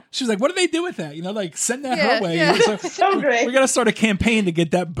she was like, what do they do with that? Like send that her way. Yeah. So great. We got to start a campaign to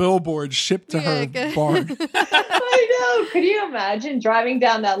get that billboard shipped to her barn. I know. Could you imagine driving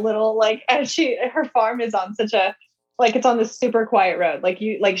down that little, and her farm is on such a, it's on this super quiet road.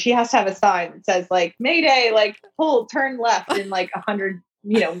 She has to have a sign that says Mayday, turn left in 100,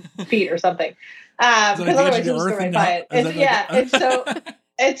 feet or something. Because otherwise you'll just go right by it.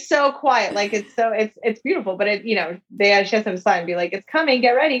 It's so quiet. It's beautiful, but she has to have a sign be like, it's coming,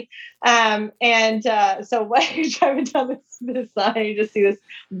 get ready. So when you're driving down this sign, you just see this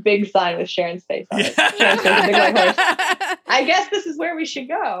big sign with Sharon's face on it. Sharon's face, a big white horse. I guess this is where we should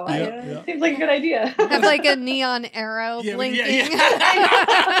go. It seems like a good idea. Have a neon arrow blinking.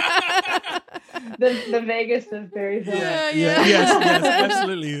 The Vegas of Berryville. Yes,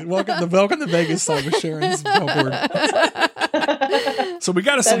 absolutely. Welcome to Vegas sign with Sharon's billboard. So we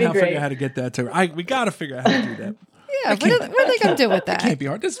got to somehow figure out how to get that to her. We got to figure out how to do that. Yeah, what are they going to do with that? It can't be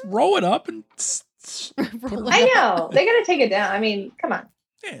hard. Just roll it up and I know. They got to take it down. I mean, come on.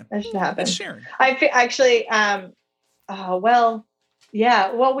 Yeah. That should happen. That's Sharon. I feel actually,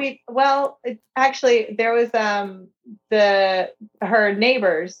 actually there was her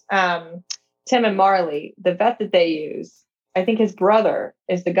neighbors Tim and Marley, the vet that they use, I think his brother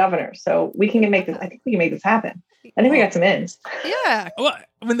is the governor. So we can make this. I think we can make this happen. I think we got some ins. Yeah. Well,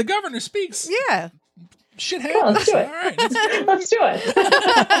 when the governor speaks, Yeah. shit Come on, happens. let's do it. All right. Let's do it.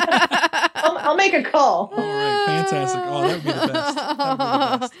 I'll make a call. All right. Fantastic. Oh, that would be the best. That would be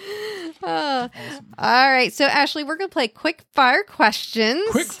the best. Awesome. All right. So, Ashley, we're going to play quick fire questions.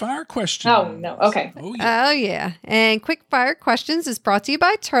 Quick fire question. Oh, no. Okay. Oh, yeah. Oh, yeah. And Quick Fire Questions is brought to you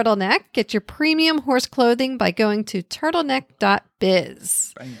by Turtleneck. Get your premium horse clothing by going to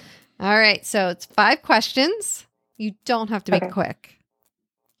turtleneck.biz. Bam. All right. So, it's 5 questions. You don't have to be Okay. quick.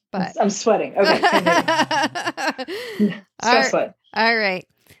 But I'm sweating. Okay. All Sweat. right. All right.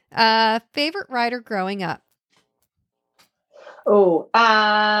 Favorite rider growing up? Oh,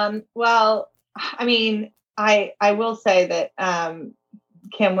 well, I mean, I will say that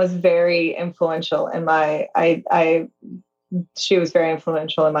Kim was very influential in she was very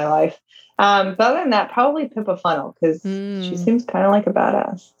influential in my life. But other than that, probably Pippa Funnel, because she seems kind of like a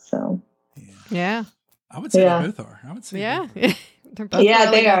badass. So Yeah. I would say Yeah. they both are. I would say Yeah. both are. They're both yeah,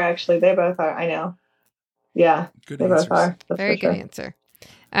 really they good. are actually. They both are. I know. Yeah, Good they answers. both are. That's Very for good sure. answer.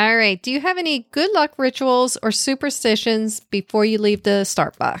 All right. Do you have any good luck rituals or superstitions before you leave the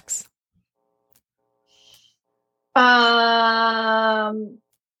start box? Yeah,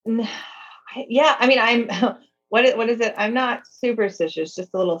 I mean, I'm what is it? I'm not superstitious,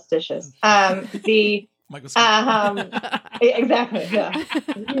 just a little stitious. Michael Scott. Exactly. Yeah.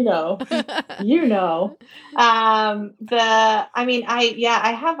 You know. I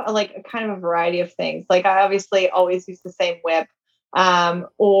have a kind of a variety of things. Like I obviously always use the same whip.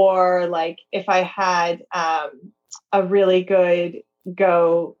 Or like if I had a really good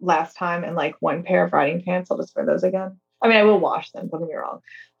go last time and like one pair of riding pants, I'll just wear those again. I mean, I will wash them, don't get me wrong,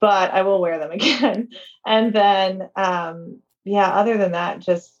 but I will wear them again. And then, other than that,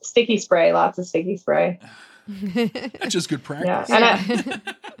 just sticky spray, lots of sticky spray. That's just good practice. Yeah. And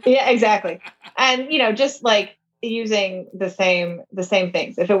yeah, exactly. And, just like using the same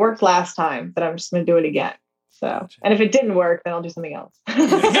things. If it worked last time, then I'm just going to do it again. So, Gotcha. and if it didn't work, then I'll do something else. Time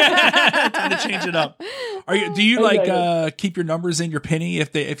to change it up. Do you Exactly. keep your numbers in your penny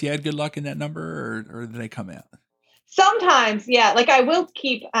if you had good luck in that number, or do they come out? Sometimes, yeah. Like I will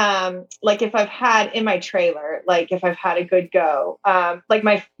keep, like if I've had in my trailer, like if I've had a good go, like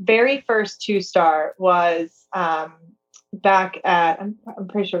my very first 2-star was, back at, I'm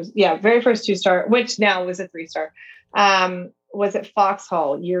pretty sure, very first 2-star, which now was a 3-star, was at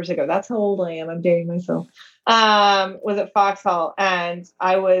Foxhall years ago. That's how old I am. I'm dating myself. Was at Foxhall and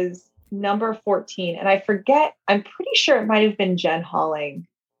I was number 14 and I forget, I'm pretty sure it might've been Jen Halling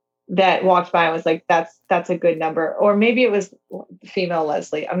that walked by and was like, that's a good number. Or maybe it was female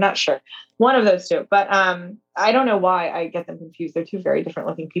Leslie. I'm not sure. One of those two, but, I don't know why I get them confused. They're two very different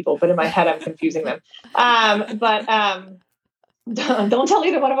looking people, but in my head, I'm confusing them. Don't tell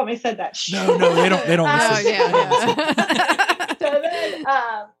either one of them I said that. No, they don't. They don't listen.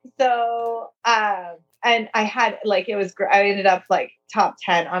 And I had like, it was, I ended up like top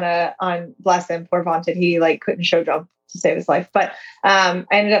 10 on bless him, poor vaunted. He like couldn't show jump to save his life, but, I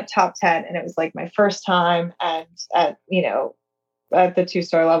ended up top 10 and it was like my first time and at the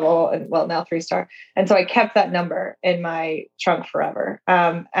 2-star level and well, now 3-star. And so I kept that number in my trunk forever.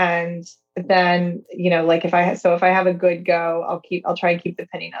 And then, like if I have a good go, I'll try and keep the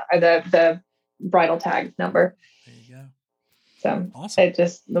penny or the bridle tag number. There you go. So Awesome. it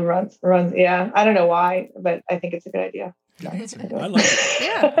just runs. Yeah. I don't know why, but I think it's a good idea. Good answer. I like it.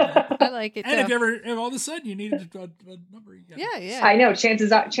 Yeah, I like it. And too. if all of a sudden you needed a number, you got it. Yeah. I know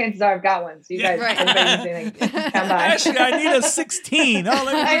chances are I've got one. So you guys, Right. everybody come by. Actually, I need a 16. Oh,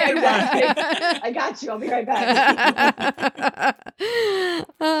 let me get Exactly. I got you. I'll be right back.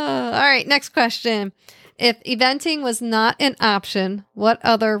 All right, next question. If eventing was not an option, what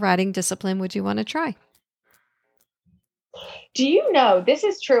other riding discipline would you want to try? Do you know, this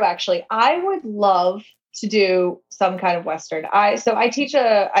is true, actually. I would love to do some kind of Western. I'd love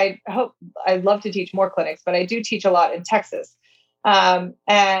to teach more clinics, but I do teach a lot in Texas. And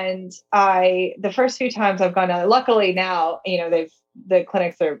the first few times I've gone down, luckily now, the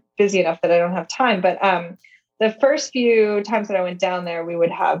clinics are busy enough that I don't have time, but, the first few times that I went down there, we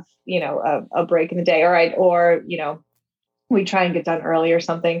would have, a break in the day or we'd try and get done early or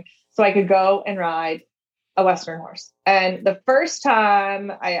something. So I could go and ride a Western horse. And the first time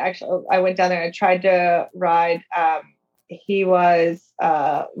I went down there, I tried to ride, he was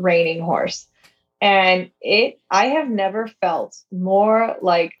a reining horse. And I have never felt more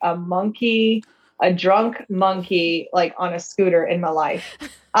like a monkey a drunk monkey like on a scooter in my life.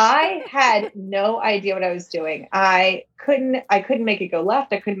 I had no idea what I was doing. I couldn't make it go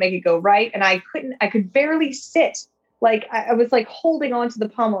left. I couldn't make it go right. And I could barely sit. Like I was like holding on to the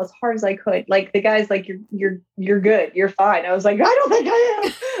pommel as hard as I could. Like the guy's like, you're good. You're fine. I was like, I don't think I am.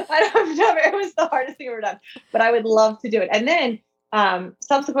 It was the hardest thing I've ever done, but I would love to do it. And then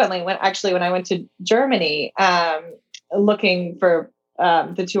subsequently when I went to Germany, looking for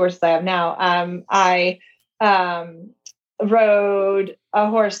the 2 horses I have now, I rode a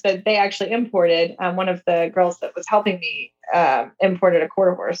horse that they actually imported. One of the girls that was helping me imported a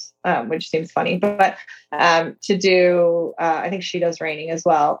quarter horse, which seems funny, but to do, I think she does reining as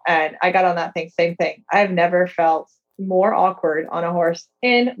well. And I got on that thing, same thing. I've never felt more awkward on a horse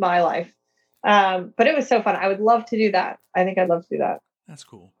in my life. But it was so fun. I would love to do that. I think I'd love to do that. That's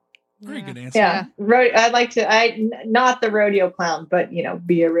cool. Very good answer. Yeah. I'd like to, not the rodeo clown, but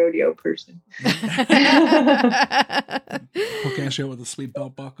be a rodeo person. Hook Ashley with a sweet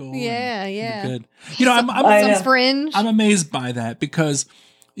belt buckle. Yeah. Good. I'm some fringe. I'm amazed by that because,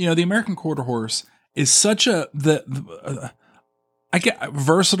 the American quarter horse is such I get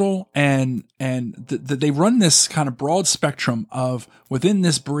versatile and they run this kind of broad spectrum of within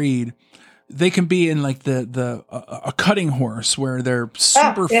this breed. They can be in like a cutting horse where they're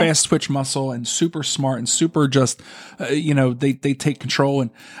super fast twitch muscle and super smart and super just, they take control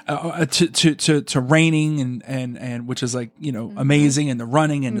and to reining and which is like, amazing, and the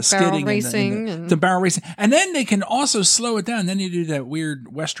running and the skidding and the barrel racing. And then they can also slow it down. Then you do that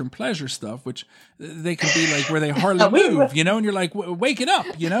weird Western pleasure stuff, which they can be like where they hardly move, and you're like, wake it up,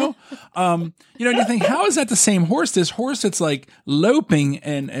 and you think, how is that the same horse? This horse that's like loping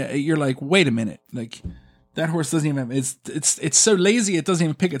and you're like, wait a minute, like that horse doesn't even have, it's so lazy it doesn't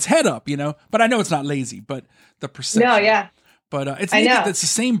even pick its head up, but I know it's not lazy, but the perception. No, yeah. But it's neat that it's the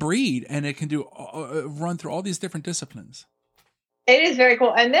same breed and it can do run through all these different disciplines. It is very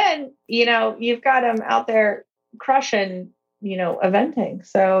cool. And then, you've got them out there crushing, eventing,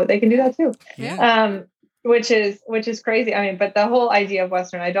 so they can do that too. Yeah. Which is crazy. I mean, but the whole idea of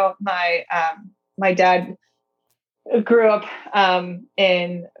Western, my dad grew up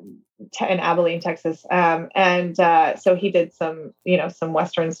in Abilene, Texas. And so he did some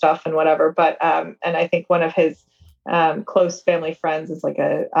Western stuff and whatever, but and I think one of his close family friends is like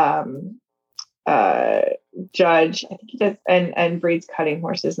a judge. I think he does and breeds cutting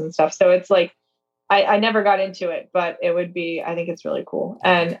horses and stuff. So it's like I never got into it, but it would be, I think it's really cool.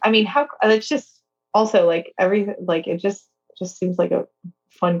 And I mean, it's just also like everything, like it just seems like a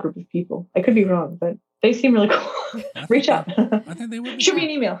fun group of people. I could be wrong, but they seem really cool. Reach out. I think they would. Shoot me an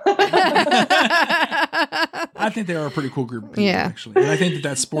email. I think they are a pretty cool group of people, actually. And I think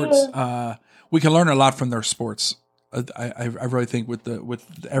that sports, we can learn a lot from their sports. I really think with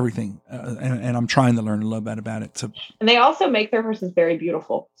everything, and I'm trying to learn a little bit about it. So, and they also make their horses very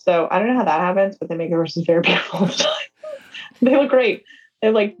beautiful. So I don't know how that happens, but they make their horses very beautiful all the time. They look great. They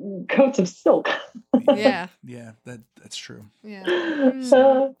have like coats of silk. Yeah. Yeah, that's true. Yeah.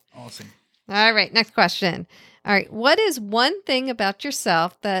 Awesome. All right, next question. All right, what is one thing about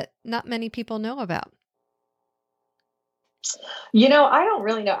yourself that not many people know about? I don't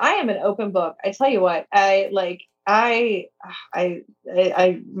really know. I am an open book. I tell you what, my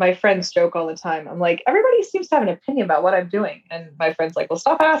friends joke all the time. I'm like, everybody seems to have an opinion about what I'm doing. And my friend's like, well,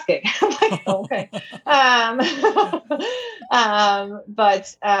 stop asking. I'm like, okay.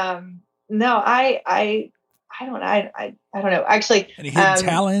 No, I don't know. Actually, any hidden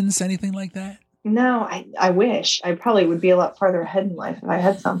talents, anything like that? No, I wish. I probably would be a lot farther ahead in life if I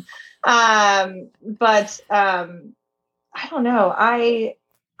had some. But I don't know. I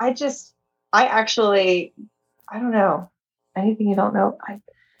don't know. Anything you don't know?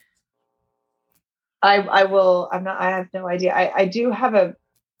 I will. I have no idea. I do have a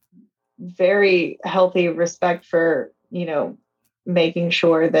very healthy respect for, making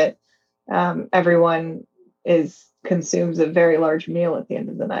sure that everyone consumes a very large meal at the end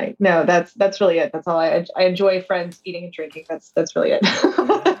of the night. No, that's really it. That's all. I enjoy friends eating and drinking. That's really it.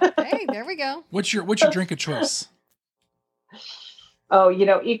 Hey, there we go. What's your drink of choice? Oh,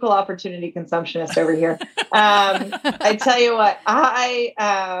 equal opportunity consumptionist over here. I tell you what,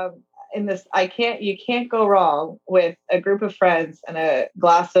 you can't go wrong with a group of friends and a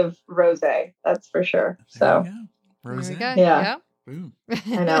glass of rosé. That's for sure. Rosé. Yeah. Boom.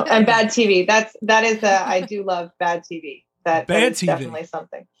 I know. And bad TV. I do love bad TV. that Bad is TV. definitely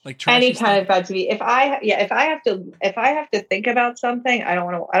something. Like trashy Any kind stuff? of bad TV. If I have to think about something,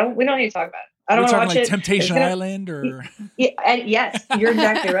 we don't need to talk about it. I don't We're want to talking watch like it. Temptation Island or Yeah, and yes, you're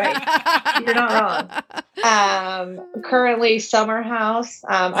exactly right. You're not wrong. Currently Summer House.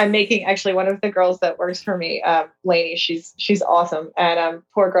 I'm making actually one of the girls that works for me, Lainey, she's awesome. And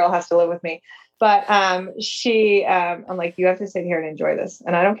poor girl has to live with me. But I'm like, you have to sit here and enjoy this.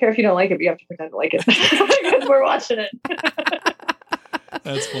 And I don't care if you don't like it, but you have to pretend to like it because we're watching it.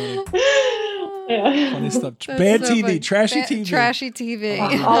 That's funny. Yeah. Funny stuff. That's Bad so TV, funny. trashy TV. Trashy TV.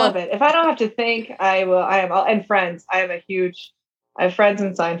 All of it. If I don't have to think, I will. And Friends. I have Friends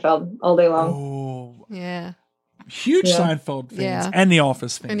and Seinfeld all day long. Oh, Yeah. huge Yeah. Seinfeld fans Yeah. and The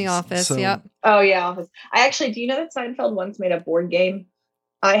Office fans. In The Office, So yep. Oh yeah, Office. Do you know that Seinfeld once made a board game?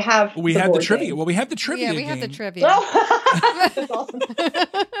 I have. we have the board trivia. game. Well, we have the trivia. Yeah, we have the game. trivia. That's awesome.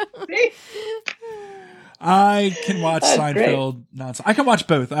 See? I can watch That's Seinfeld nonsense. I can watch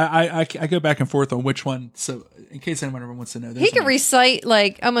both. I go back and forth on which one. So in case anyone ever wants to know, He could recite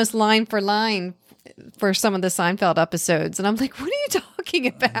like almost line for line for some of the Seinfeld episodes. And I'm like, what are you talking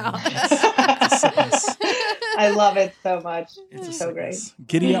about? I love it so much. It's It's so great.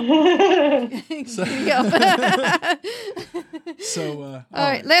 Giddy up. So- Yep. So All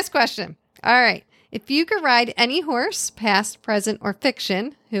right, last question. All right. If you could ride any horse, past, present, or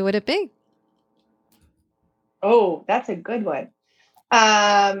fiction, who would it be? Oh, that's a good one.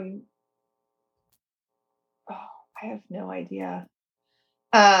 I have no idea.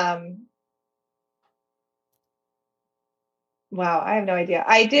 Wow, I have no idea.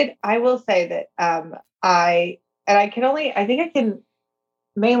 I will say that I think I can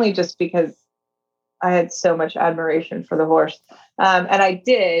mainly just because I had so much admiration for the horse. And I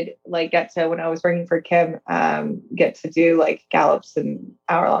did like get to, when I was working for Kim, get to do like gallops and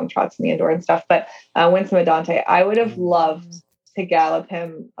hour-long trots in the indoor and stuff. But Winsome Adante, I would have loved to gallop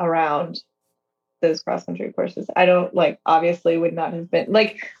him around those cross-country courses. I don't obviously would not have been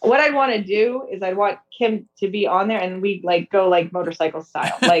what I'd want to do is I'd want Kim to be on there and we go motorcycle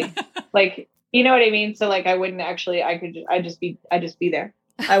style, you know what I mean? So I wouldn't actually, I'd just be there.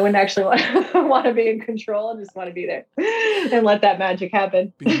 I wouldn't actually want to be in control. I just want to be there and let that magic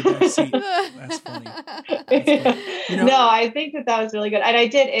happen. Be in the back seat. That's funny. You know, No, I think that was really good. And I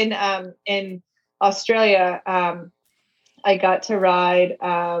did in Australia. I got to ride.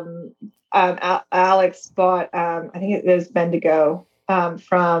 Alex bought. I think it was Bendigo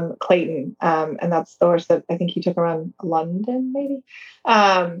from Clayton, and that's the horse that I think he took around London, maybe.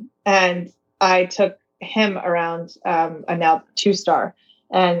 And I took him around a now 2-star.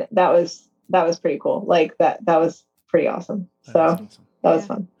 And that was pretty cool. That was pretty awesome. That was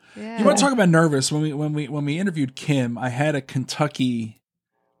fun. Yeah. You want to talk about nervous? When we interviewed Kim, I had a Kentucky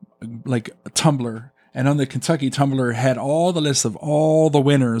tumbler, and on the Kentucky tumbler had all the lists of all the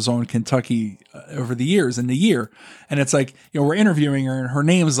winners on Kentucky over the years in the year. And it's we're interviewing her, and her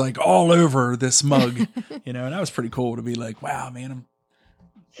name's all over this mug, and that was pretty cool to be wow, man, I'm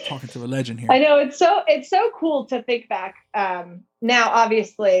talking to a legend here. I know it's so cool to think back. Now,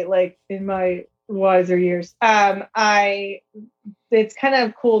 obviously, in my wiser years, it's kind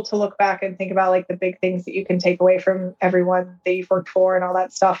of cool to look back and think about the big things that you can take away from everyone that you've worked for and all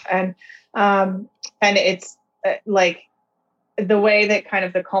that stuff. And it's the way that kind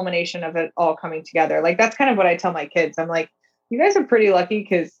of the culmination of it all coming together. That's kind of what I tell my kids. I'm you guys are pretty lucky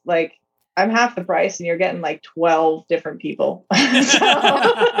because I'm half the price and you're getting 12 different people. So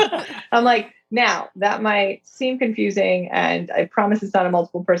I'm now that might seem confusing, and I promise it's not a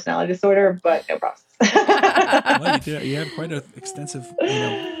multiple personality disorder, but no problem. Well, you have quite an extensive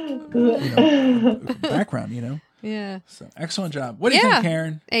background, Yeah. So excellent job. What do you think,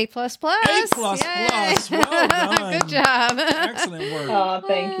 Karen? A++. A++. Yay. Well done. Good job. Excellent work. Oh,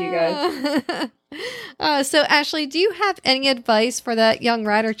 thank you guys. So Ashley, do you have any advice for that young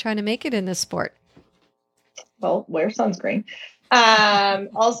rider trying to make it in this sport? Well, wear sunscreen.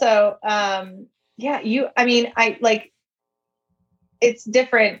 Also, it's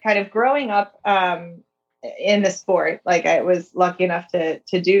different kind of growing up, in the sport. I was lucky enough to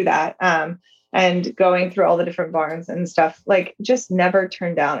do that. And going through all the different barns and stuff, just never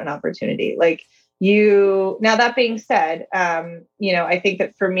turn down an opportunity. Now that being said, I think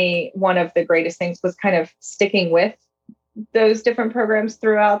that for me, one of the greatest things was kind of sticking with those different programs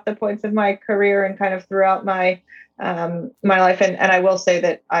throughout the points of my career and kind of throughout my life. And I will say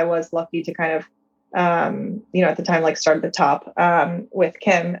that I was lucky to kind of, at the time, start at the top, with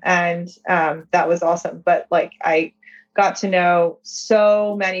Kim, and that was awesome. But I got to know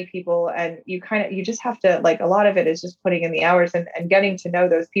so many people, and you just have to, a lot of it is just putting in the hours and getting to know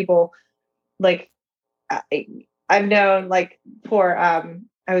those people. I've known like for,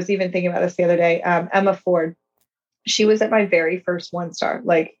 I was even thinking about this the other day, Emma Ford, she was at my very first 1-star,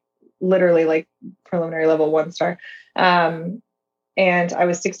 like literally like preliminary level 1-star. And I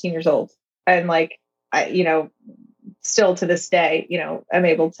was 16 years old, and like, still to this day, I'm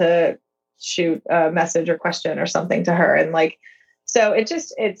able to shoot a message or question or something to her. And like, so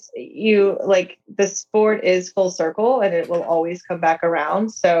it's you, like, the sport is full circle and it will always come back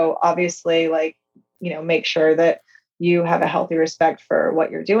around. So obviously, like, make sure that you have a healthy respect for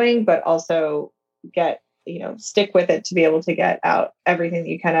what you're doing, but also stick with it to be able to get out everything that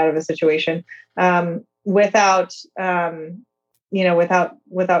you can out of a situation, without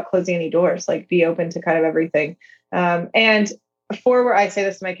closing any doors. Like, be open to kind of everything. And forward, I say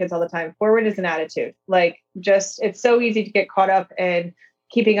this to my kids all the time, forward is an attitude. Like, it's so easy to get caught up in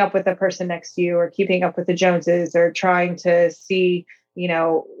keeping up with the person next to you, or keeping up with the Joneses, or trying to see,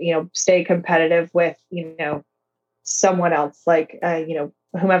 stay competitive with, someone else, like,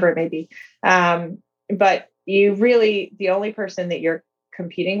 whomever it may be. But you really, the only person that you're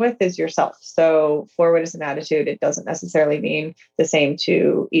competing with is yourself. So forward is an attitude. It doesn't necessarily mean the same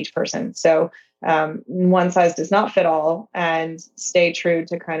to each person. So one size does not fit all, and stay true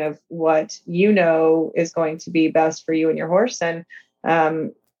to kind of what is going to be best for you and your horse. And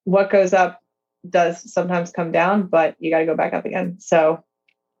what goes up does sometimes come down, but you got to go back up again. So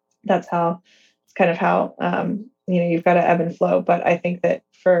that's how, it's kind of how, you've got to ebb and flow. But I think that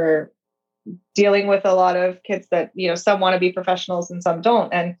for dealing with a lot of kids that, some want to be professionals and some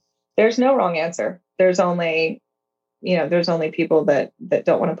don't, and there's no wrong answer. There's only people that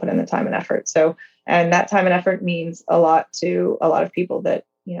don't want to put in the time and effort. So, and that time and effort means a lot to a lot of people that,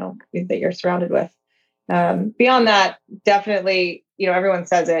 that you're surrounded with. Beyond that, definitely, everyone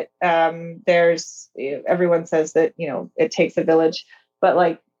says it. Everyone says that, it takes a village, but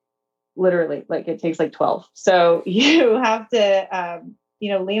like, literally, like, it takes like 12. So you have to,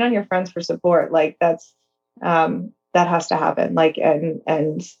 lean on your friends for support. Like, that has to happen. Like,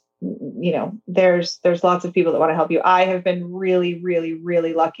 and there's lots of people that want to help you. I have been really, really,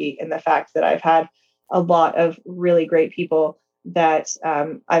 really lucky in the fact that I've had a lot of really great people that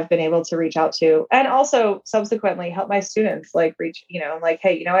I've been able to reach out to, and also subsequently help my students, like, reach, like,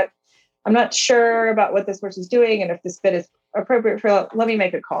 hey, you know what? I'm not sure about what this horse is doing, and if this fit is appropriate for, let me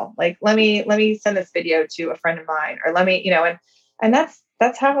make a call. Like, let me send this video to a friend of mine, or let me, and that's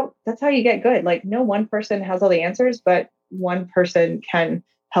how you get good. Like, no one person has all the answers, but one person can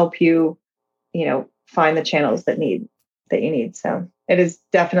help you, find the channels that you need. So it is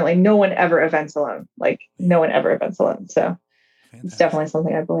definitely, no one ever events alone. Like, no one ever events alone. So fantastic. It's definitely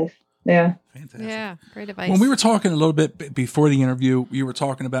something I believe. Yeah. Fantastic. Yeah. Great advice. When we were talking a little bit before the interview, you were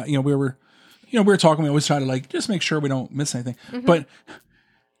talking about, we were talking, we always try to, like, just make sure we don't miss anything. Mm-hmm. But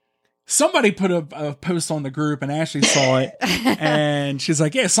somebody put a post on the group, and Ashley saw it, and she's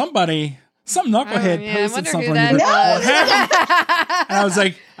like, yeah, some knucklehead posted something on the group. And I was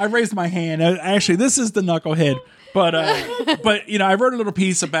like, I raised my hand. Actually, this is the knucklehead. But I wrote a little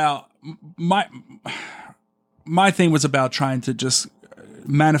piece about my thing was about trying to just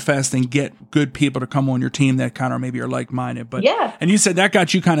manifest and get good people to come on your team that kind of maybe are like-minded. But yeah. And you said that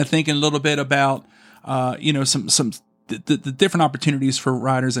got you kind of thinking a little bit about, the different opportunities for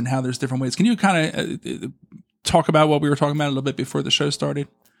riders and how there's different ways. Can you kind of talk about what we were talking about a little bit before the show started?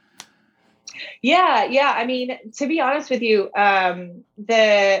 Yeah. I mean, to be honest with you,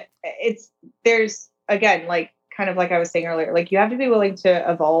 there's again, like, kind of like I was saying earlier, like, you have to be willing to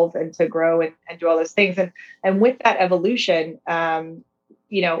evolve and to grow and do all those things. And with that evolution,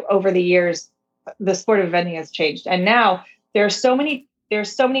 over the years, the sport of eventing has changed. And now there's so many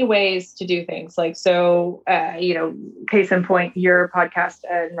ways to do things. Like, so, case in point, your podcast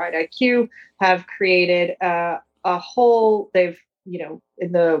and Ride IQ have created a whole, they've,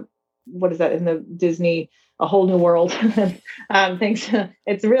 in the Disney, a whole new world. Things,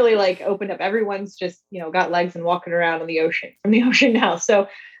 it's really like opened up. Everyone's just, got legs and walking around from the ocean now. So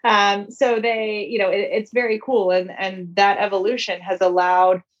they, it's very cool. And that evolution has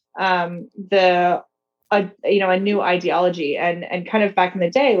allowed, a new ideology, and kind of back in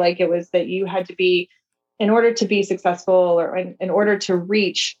the day, like, it was that you had to be, in order to be successful, or in order to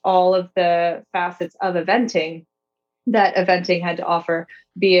reach all of the facets of eventing that eventing had to offer,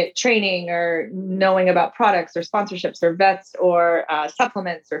 be it training or knowing about products or sponsorships or vets or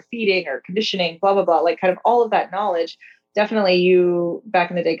supplements or feeding or conditioning, blah, blah, blah, like, kind of all of that knowledge. Definitely you back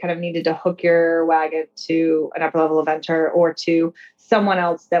in the day kind of needed to hook your wagon to an upper level eventer or to someone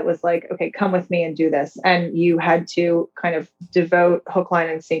else that was like, okay, come with me and do this. And you had to kind of devote hook, line,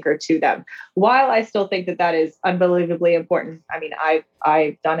 and sinker to them. While I still think that is unbelievably important. I mean,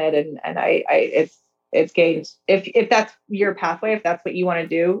 I've done it, and it's gained. If that's your pathway, if that's what you want to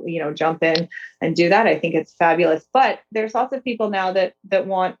do, jump in and do that. I think it's fabulous. But there's lots of people now that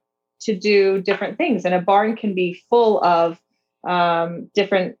want to do different things, and a barn can be full of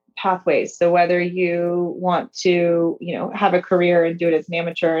different pathways. So whether you want to, have a career and do it as an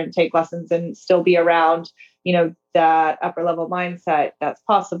amateur and take lessons and still be around, that upper level mindset, that's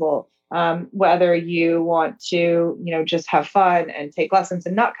possible. Whether you want to, just have fun and take lessons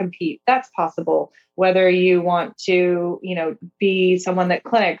and not compete, that's possible. Whether you want to, be someone that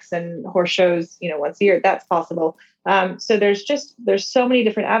clinics and horse shows, once a year, that's possible. So there's so many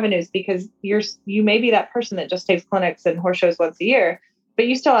different avenues, because you may be that person that just takes clinics and horse shows once a year, but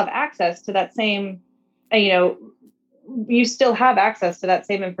you still have access to that same, you still have access to that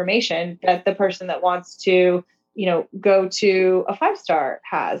same information that the person that wants to, go to a 5-star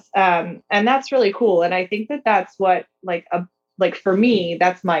has. And that's really cool. And I think that that's what, for me,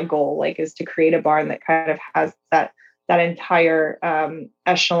 that's my goal, is to create a barn that kind of has that entire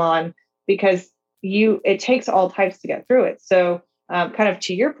echelon, because it takes all types to get through it. So kind of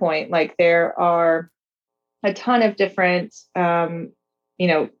to your point, there are a ton of different, not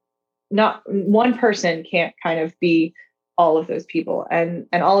one person can't kind of be all of those people, and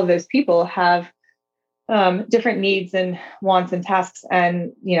all of those people have different needs and wants and tasks.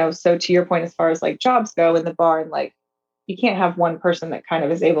 And, so to your point, as far as jobs go in the barn, you can't have one person that kind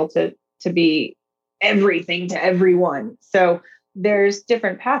of is able to be everything to everyone. So there's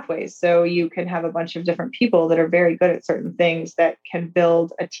different pathways. So you can have a bunch of different people that are very good at certain things that can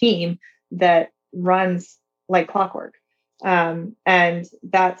build a team that runs like clockwork. And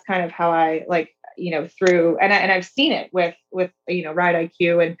that's kind of how I through, and I've seen it with Ride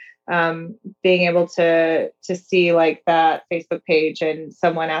IQ, and being able to see that Facebook page, and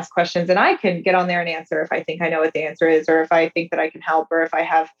someone asks questions and I can get on there and answer if I think I know what the answer is, or if I think that I can help, or if I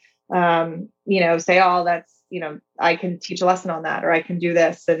have, say, oh, that's, I can teach a lesson on that, or I can do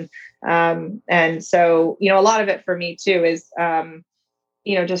this. And so, a lot of it for me too is,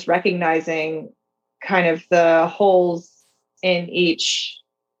 just recognizing kind of the holes in each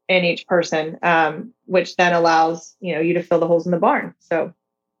person, which then allows, you to fill the holes in the barn. So,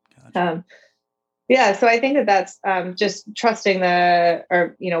 so I think that that's just trusting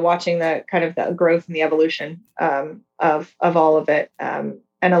watching the kind of the growth and the evolution of all of it, and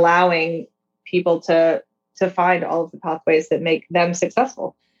allowing people to find all of the pathways that make them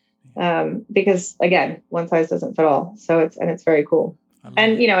successful. Because again, one size doesn't fit all. So it's very cool.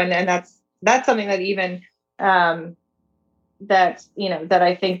 And, and that's something that even, that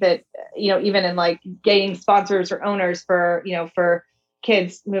I think that, even in getting sponsors or owners for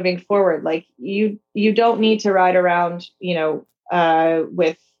kids moving forward, you don't need to ride around,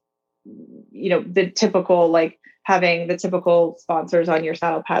 with, the typical, having the typical sponsors on your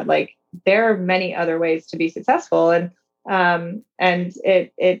saddle pad. There are many other ways to be successful. And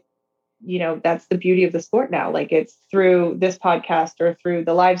it, that's the beauty of the sport now. It's through this podcast or through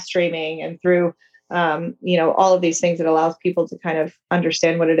the live streaming and through, all of these things that allows people to kind of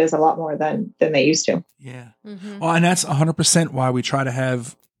understand what it is a lot more than they used to. Yeah. Mm-hmm. Well, and that's 100% why we try to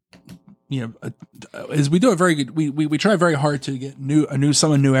have, is we do a very good, we try very hard to get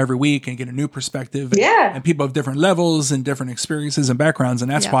someone new every week and get a new perspective. And people of different levels and different experiences and backgrounds. And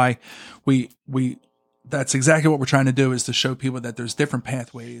that's why we that's exactly what we're trying to do, is to show people that there's different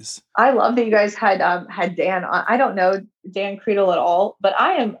pathways. I love that you guys had Dan on. I don't know Dan Creedle at all, but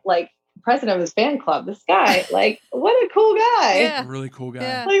I am president of his fan club. This guy, what a cool guy. Yeah. Really cool guy.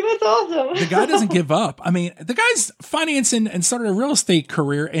 Yeah. That's awesome. The guy doesn't give up. I mean, the guy's financing and started a real estate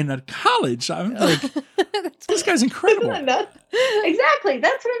career in a college. I'm this guy's incredible. Exactly.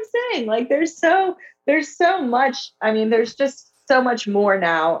 That's what I'm saying. There's so much. I mean, there's just so much more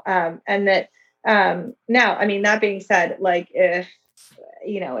now. And that now, I mean, that being said, if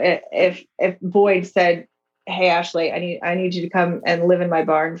Boyd said, hey, Ashley, I need you to come and live in my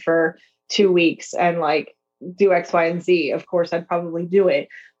barn for 2 weeks and do X, Y, and Z, of course I'd probably do it.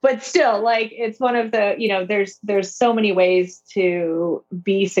 But still, it's one of the, there's so many ways to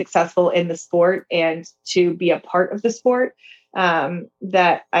be successful in the sport and to be a part of the sport,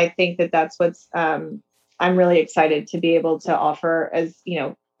 that I think that's what's, I'm really excited to be able to offer as,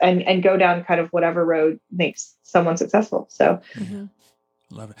 and go down kind of whatever road makes someone successful. So. Mm-hmm.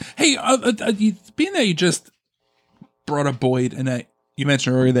 Love it. Hey, being that you just brought up Boyd and that you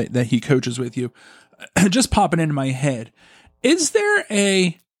mentioned earlier that he coaches with you, just popping into my head, is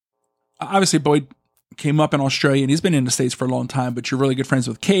there obviously Boyd came up in Australia and he's been in the States for a long time, but you're really good friends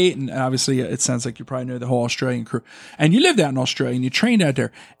with Kate. And obviously it sounds like you probably know the whole Australian crew, and you lived out in Australia and you trained out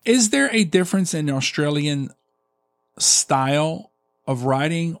there. Is there a difference in the Australian style of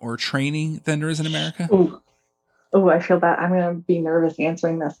riding or training than there is in America? Oh, I feel bad. I'm going to be nervous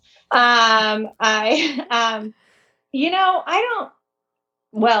answering this. I don't.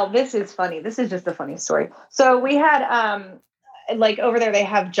 Well, this is funny. This is just a funny story. So we had, like over there, they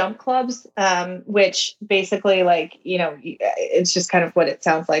have jump clubs, which basically it's just kind of what it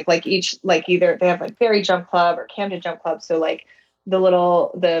sounds like. Like each, like either they have like Barrie Jump Club or Camden Jump Club. So like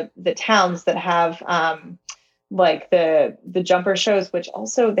the towns that have, like the jumper shows, which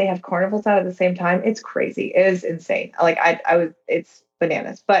also they have carnivals out at the same time. It's crazy. It is insane. Like it's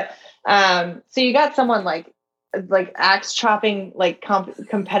bananas. But, so you got someone like axe chopping, like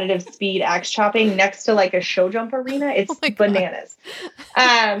competitive speed axe chopping next to like a show jump arena. It's bananas.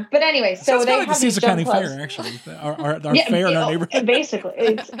 But anyway, so they have these jump clubs. Fair, actually, our fair in our neighborhood. Basically,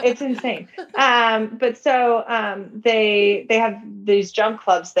 it's insane. But so they have these jump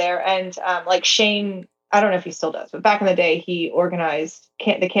clubs there, and like Shane, I don't know if he still does, but back in the day, he organized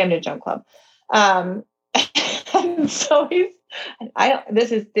the Camden Jump Club. And so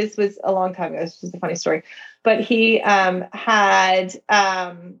this was a long time ago. It's just a funny story, but he had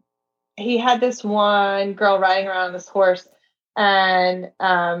this one girl riding around on this horse, and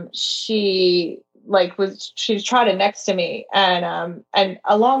she trotted next to me, and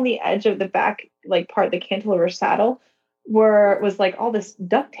along the edge of the back, like part of the cantilever saddle was like all this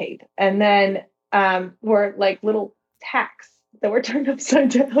duct tape, and then were like little tacks that were turned upside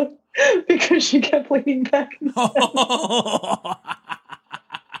down because she kept leaning back.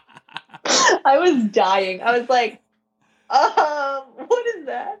 I was dying. I was like, what is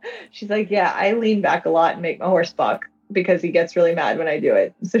that? She's like, yeah, I lean back a lot and make my horse buck because he gets really mad when I do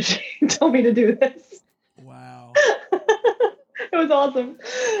it. So she told me to do this. Wow. It was awesome.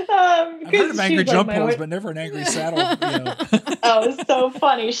 I've heard of angry jump pulls, but never an angry saddle. Oh, it was so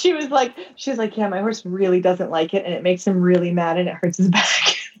funny. She was like, yeah, my horse really doesn't like it, and it makes him really mad, and it hurts his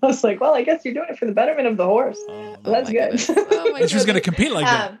back. I was like, well, I guess you're doing it for the betterment of the horse. That's good. And she was going to compete like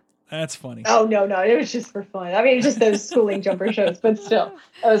that. That's funny. Oh, no. It was just for fun. I mean, just those schooling jumper shows, but still,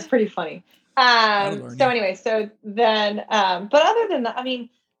 it was pretty funny. So anyway, so then, but other than that, I mean,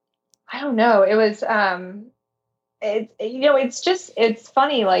 I don't know. It was, it's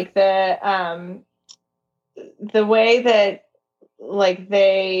funny, like the way that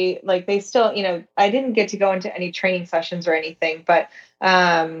they still, I didn't get to go into any training sessions or anything, but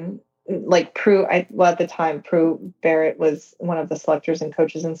like at the time Prue Barrett was one of the selectors and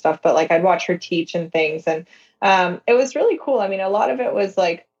coaches and stuff, but like I'd watch her teach and things, and it was really cool. I mean, a lot of it was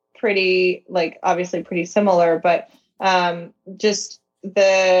like pretty, like obviously pretty similar, but just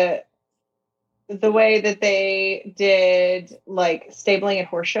the way that they did like stabling at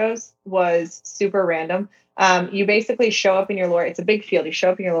horse shows was super random. You basically show up in your lorry. It's a big field. You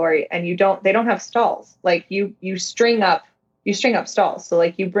show up in your lorry, and they don't have stalls. Like you string up stalls. So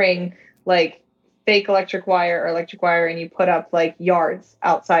like you bring like fake electric wire, and you put up like yards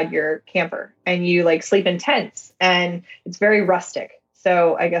outside your camper, and you like sleep in tents, and it's very rustic.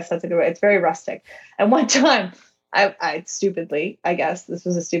 So I guess that's a good way. It's very rustic. And one time I stupidly, I guess this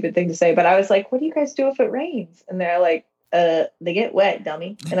was a stupid thing to say, but I was like, what do you guys do if it rains? And they're like, they get wet,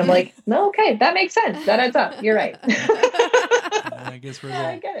 dummy. And I'm like, no, okay, that makes sense. That adds up. You're right. I guess we're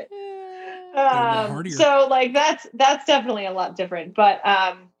I get it. So like that's definitely a lot different. But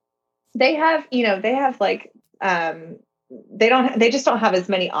they have like they just don't have as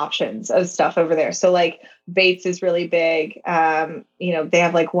many options of stuff over there. So like Bates is really big. They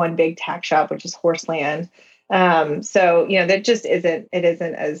have like one big tack shop, which is Horseland. So, that just isn't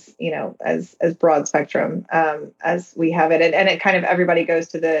as, as broad spectrum, as we have it. And it kind of, everybody goes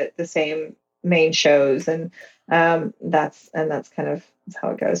to the same main shows, and that's kind of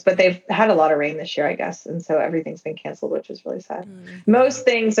how it goes. But they've had a lot of rain this year, I guess. And so everything's been canceled, which is really sad. Most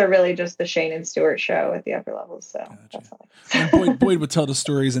things are really just the Shane and Stewart show at the upper levels. So that's all. And Boyd would tell the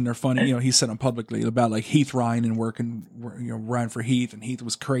stories, and they're funny. He said them publicly about like Heath Ryan and working, riding for Heath, and Heath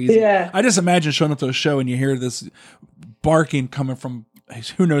was crazy. Yeah. I just imagine showing up to a show and you hear this barking coming from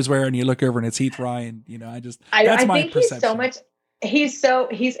who knows where, and you look over and it's Heath Ryan. That's my perception. He's so much. He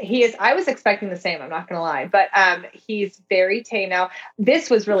is. I was expecting the same. I'm not going to lie, but he's very tame now. This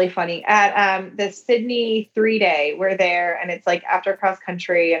was really funny at the Sydney 3-day. We're there, and it's like after cross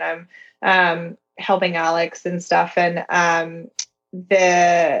country, and I'm helping Alex and stuff. And I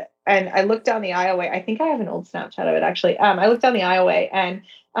looked down the aisleway. I think I have an old Snapchat of it actually. I looked down the aisleway, and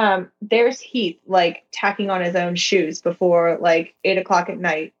there's Heath like tacking on his own shoes before like 8 o'clock at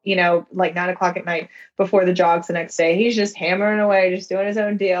night, like 9 o'clock at night before the jogs the next day. He's just hammering away, just doing his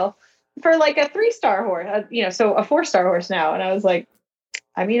own deal for like a 3-star horse, so a 4-star horse now. And I was like,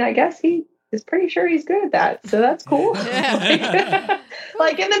 I mean, I guess he is pretty sure he's good at that. So that's cool.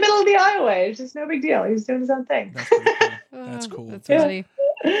 Like in the middle of the aisleway. It's just no big deal. He's doing his own thing. That's cool. That's funny.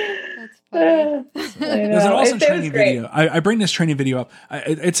 That's funny. There's an awesome training video. I bring this training video up.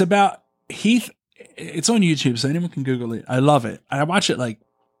 It's about Heath. It's on YouTube, so anyone can Google it. I love it. I watch it like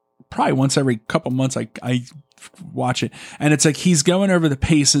probably once every couple months. I watch it, and it's like he's going over the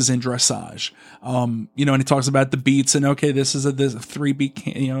paces in dressage. And he talks about the beats, and okay, this is a 3-beat,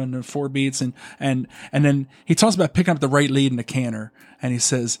 and a 4 beats, and then he talks about picking up the right lead in the canter, and he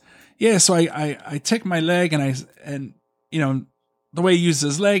says, yeah, so I take my leg and the way he uses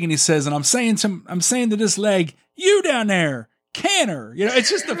his leg, and he says, and I'm saying to this leg, you down there, canter. It's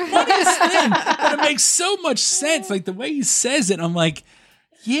just the funniest thing, but it makes so much sense. Like the way he says it, I'm like,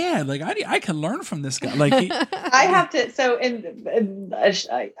 yeah, like I can learn from this guy. Like I have to. So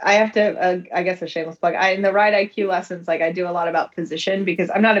I have to. I guess a shameless plug. In the Ride IQ lessons, like I do a lot about position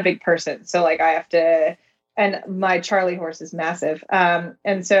because I'm not a big person. So like I have to. And my Charlie horse is massive.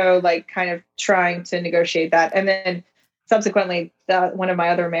 And so like kind of trying to negotiate that, and then subsequently, one of my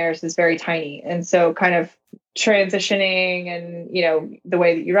other mares is very tiny. And so kind of transitioning and, the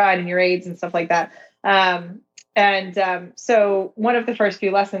way that you ride and your aids and stuff like that. So one of the first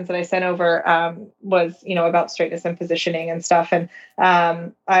few lessons that I sent over was, about straightness and positioning and stuff. And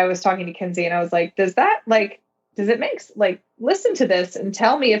I was talking to Kinsey and I was like, does it make listen to this and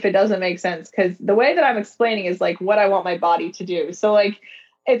tell me if it doesn't make sense? Because the way that I'm explaining is like what I want my body to do. So like,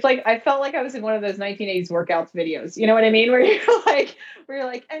 it's like I felt like I was in one of those 1980s workouts videos. You know what I mean? Where you're like,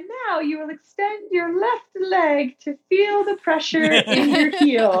 and now you will extend your left leg to feel the pressure in your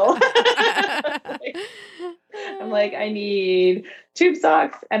heel. I'm like, I need tube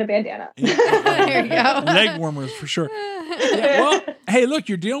socks and a bandana. There you go. Leg warmers for sure. Yeah, well, hey, look,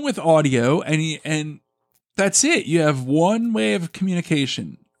 you're dealing with audio, and that's it. You have one way of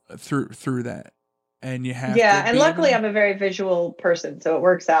communication through that. And you have and luckily I'm a very visual person, so it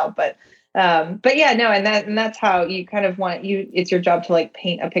works out. But yeah, no, and that's how you kind of it's your job to like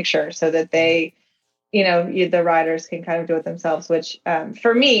paint a picture so that they, the riders can kind of do it themselves, which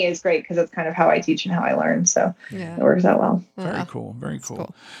for me is great because it's kind of how I teach and how I learn. So it works out well. Very cool. Very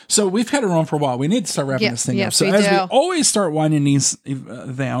cool. So we've had it on for a while. We need to start wrapping this thing up. So we always start winding these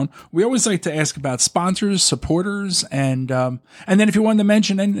down, we always like to ask about sponsors, supporters, and then if you wanted to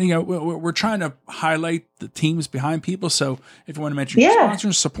mention, and we're trying to highlight the teams behind people. So if you want to mention your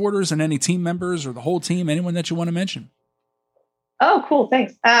sponsors, supporters, and any team members or the whole team, anyone that you want to mention. Oh, cool.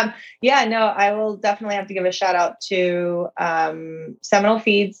 Thanks. I will definitely have to give a shout out to Seminole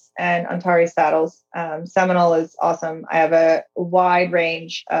Feeds and Antares Saddles. Seminole is awesome. I have a wide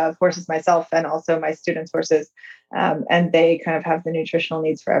range of horses myself and also my students' horses. And they kind of have the nutritional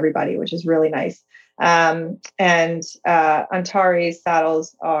needs for everybody, which is really nice. Antares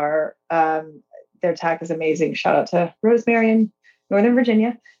Saddles are, their tack is amazing. Shout out to Rosemary in Northern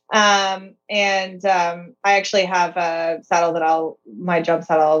Virginia. I actually have a saddle my jump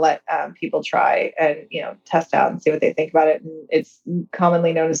saddle I'll let people try and, test out and see what they think about it. And it's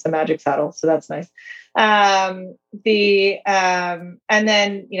commonly known as the magic saddle. So that's nice. And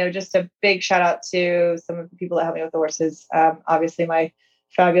then, just a big shout out to some of the people that help me with the horses. Obviously my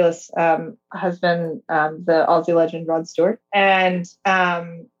fabulous husband, the Aussie legend, Rod Stewart, and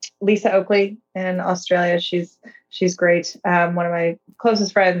Lisa Oakley in Australia. She's great. One of my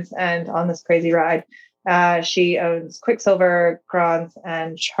closest friends, and on this crazy ride, she owns Quicksilver Grants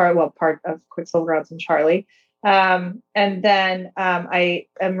and part of Quicksilver Grants and Charlie. And then I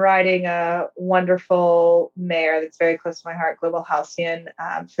am riding a wonderful mare that's very close to my heart, Global Halcyon,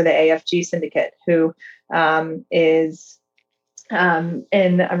 for the AFG Syndicate, who is I'm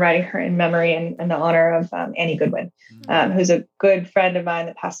riding her in memory and in the honor of Annie Goodwin, who's a good friend of mine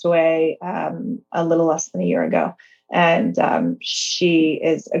that passed away a little less than a year ago. And she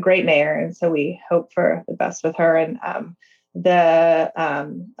is a great mare. And so we hope for the best with her. And I'm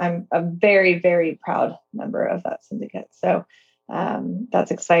a very, very proud member of that syndicate. So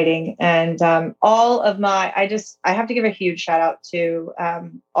that's exciting. And I have to give a huge shout out to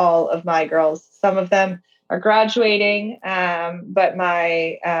all of my girls. Some of them are graduating, but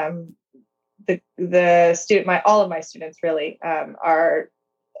my all of my students really are.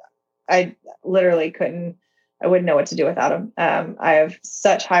 I literally I wouldn't know what to do without them. I have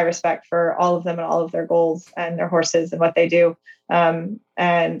such high respect for all of them and all of their goals and their horses and what they do.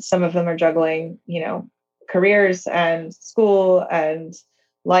 And some of them are juggling, careers and school and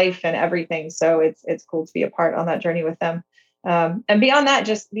life and everything. So it's cool to be a part on that journey with them. And beyond that,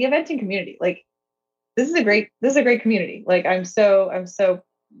 just the eventing community. Like, this is a great community. Like, I'm so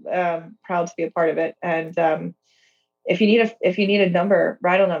proud to be a part of it. And if you need a number,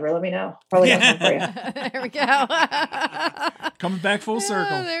 bridal number, let me know. Probably got one for you. There we go. Coming back full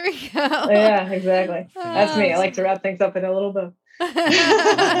circle. Oh, there we go. Yeah, exactly. That's me. I like to wrap things up in a little bow.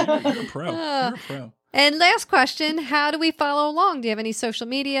 You're a pro. You're a pro. And last question, how do we follow along? Do you have any social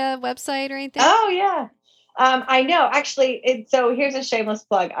media, website or anything? Oh, yeah. I know. Actually, so here's a shameless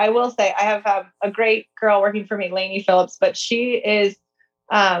plug. I will say I have a great girl working for me, Lainey Phillips, but she is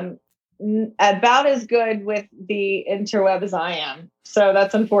about as good with the interweb as I am. So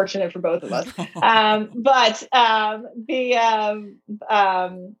that's unfortunate for both of us. But I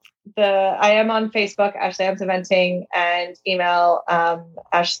am on Facebook, Ashley Adams Eventing, and email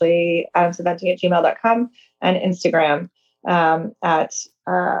ashleyadamseventing@gmail.com, and Instagram at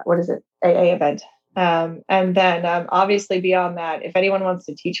what is it? AA Event. And then obviously beyond that, if anyone wants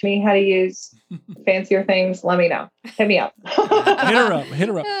to teach me how to use fancier things, let me know. Hit me up. Hit her up.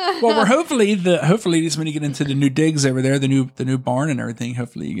 Well, we're hopefully just when you get into the new digs over there, the new barn and everything,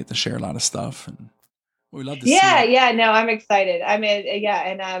 hopefully you get to share a lot of stuff, and we love to see it. Yeah, no, I'm excited. I mean,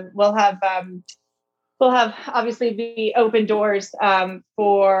 and we'll have obviously the open doors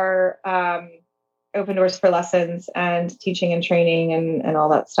for lessons and teaching and training and all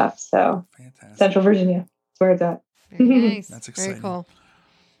that stuff. So fantastic. Central Virginia, that's where it's at. Very nice. That's exciting. Very cool.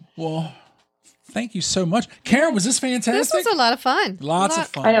 Well, thank you so much, Karen. Was this fantastic? This was a lot of fun. Lots of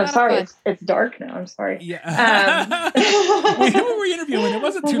fun. I know. Sorry, it's dark now. I'm sorry. Yeah. We were interviewing. It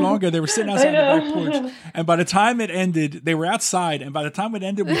wasn't too long ago. They were sitting outside the back porch, and by the time it ended, they were outside. And by the time it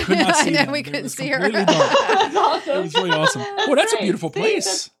ended, we could not see them. We couldn't see her. That's awesome. It was really awesome. Well, that's a beautiful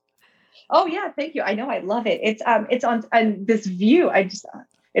place. Oh yeah, thank you. I know, I love it. It's on this view.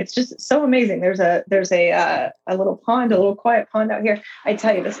 It's just so amazing. There's a little pond, a little quiet pond out here. I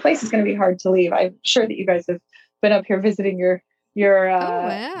tell you, this place is going to be hard to leave. I'm sure that you guys have been up here visiting your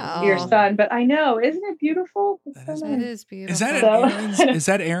son, but I know, isn't it beautiful? It is beautiful. Is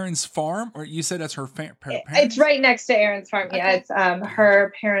that Erin's farm, or you said that's her parents? It's right next to Erin's farm. Okay. Yeah, it's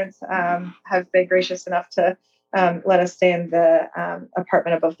her parents have been gracious enough to let us stay in the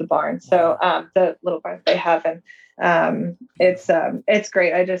apartment above the barn. So the little barn they have, and it's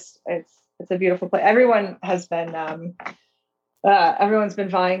great. It's a beautiful place. Everyone has been everyone's been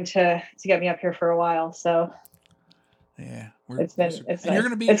vying to get me up here for a while. So yeah, it's nice. You're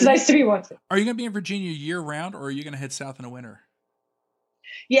gonna be. It's nice to be wanted. Are you going to be in Virginia year round, or are you going to head south in the winter?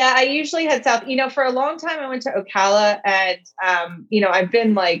 Yeah, I usually head south. For a long time I went to Ocala, and I've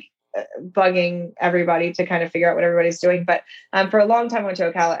been like bugging everybody to kind of figure out what everybody's doing. But for a long time I went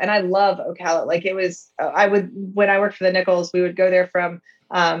to Ocala, and I love Ocala. Like it was, when I worked for the Nichols, we would go there from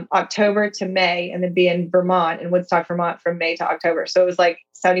October to May, and then be in Vermont, in Woodstock, Vermont, from May to October. So it was like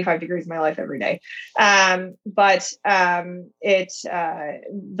 75 degrees in my life every day. But the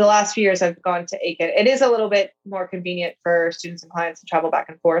last few years I've gone to Aiken. It is a little bit more convenient for students and clients to travel back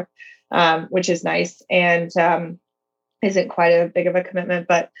and forth, which is nice, and isn't quite a big of a commitment.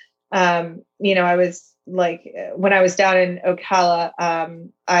 But I was like, when I was down in Ocala,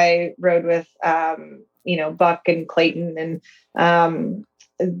 I rode with, Buck and Clayton, and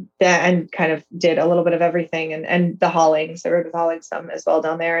kind of did a little bit of everything, and the Hollings. I rode with Hollings some as well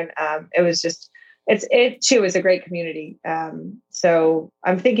down there. And it was just, it too is a great community. So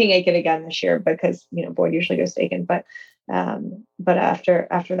I'm thinking Aiken again this year, because, Boyd usually goes to Aiken, but after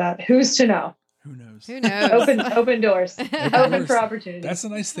that, who's to know? Who knows? Open doors. Open for opportunity. That's a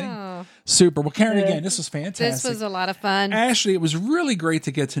nice thing. Oh. Super. Well, Karen, again, this was fantastic. This was a lot of fun. Ashley, it was really great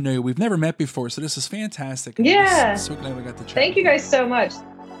to get to know you. We've never met before, so this is fantastic. Yeah. I'm so glad we got to chat. Thank you guys so much.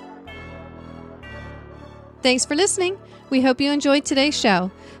 Thanks for listening. We hope you enjoyed today's show.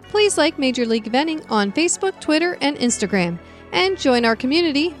 Please like Major League Eventing on Facebook, Twitter, and Instagram, and join our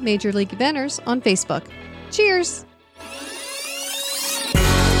community, Major League Eventers, on Facebook. Cheers.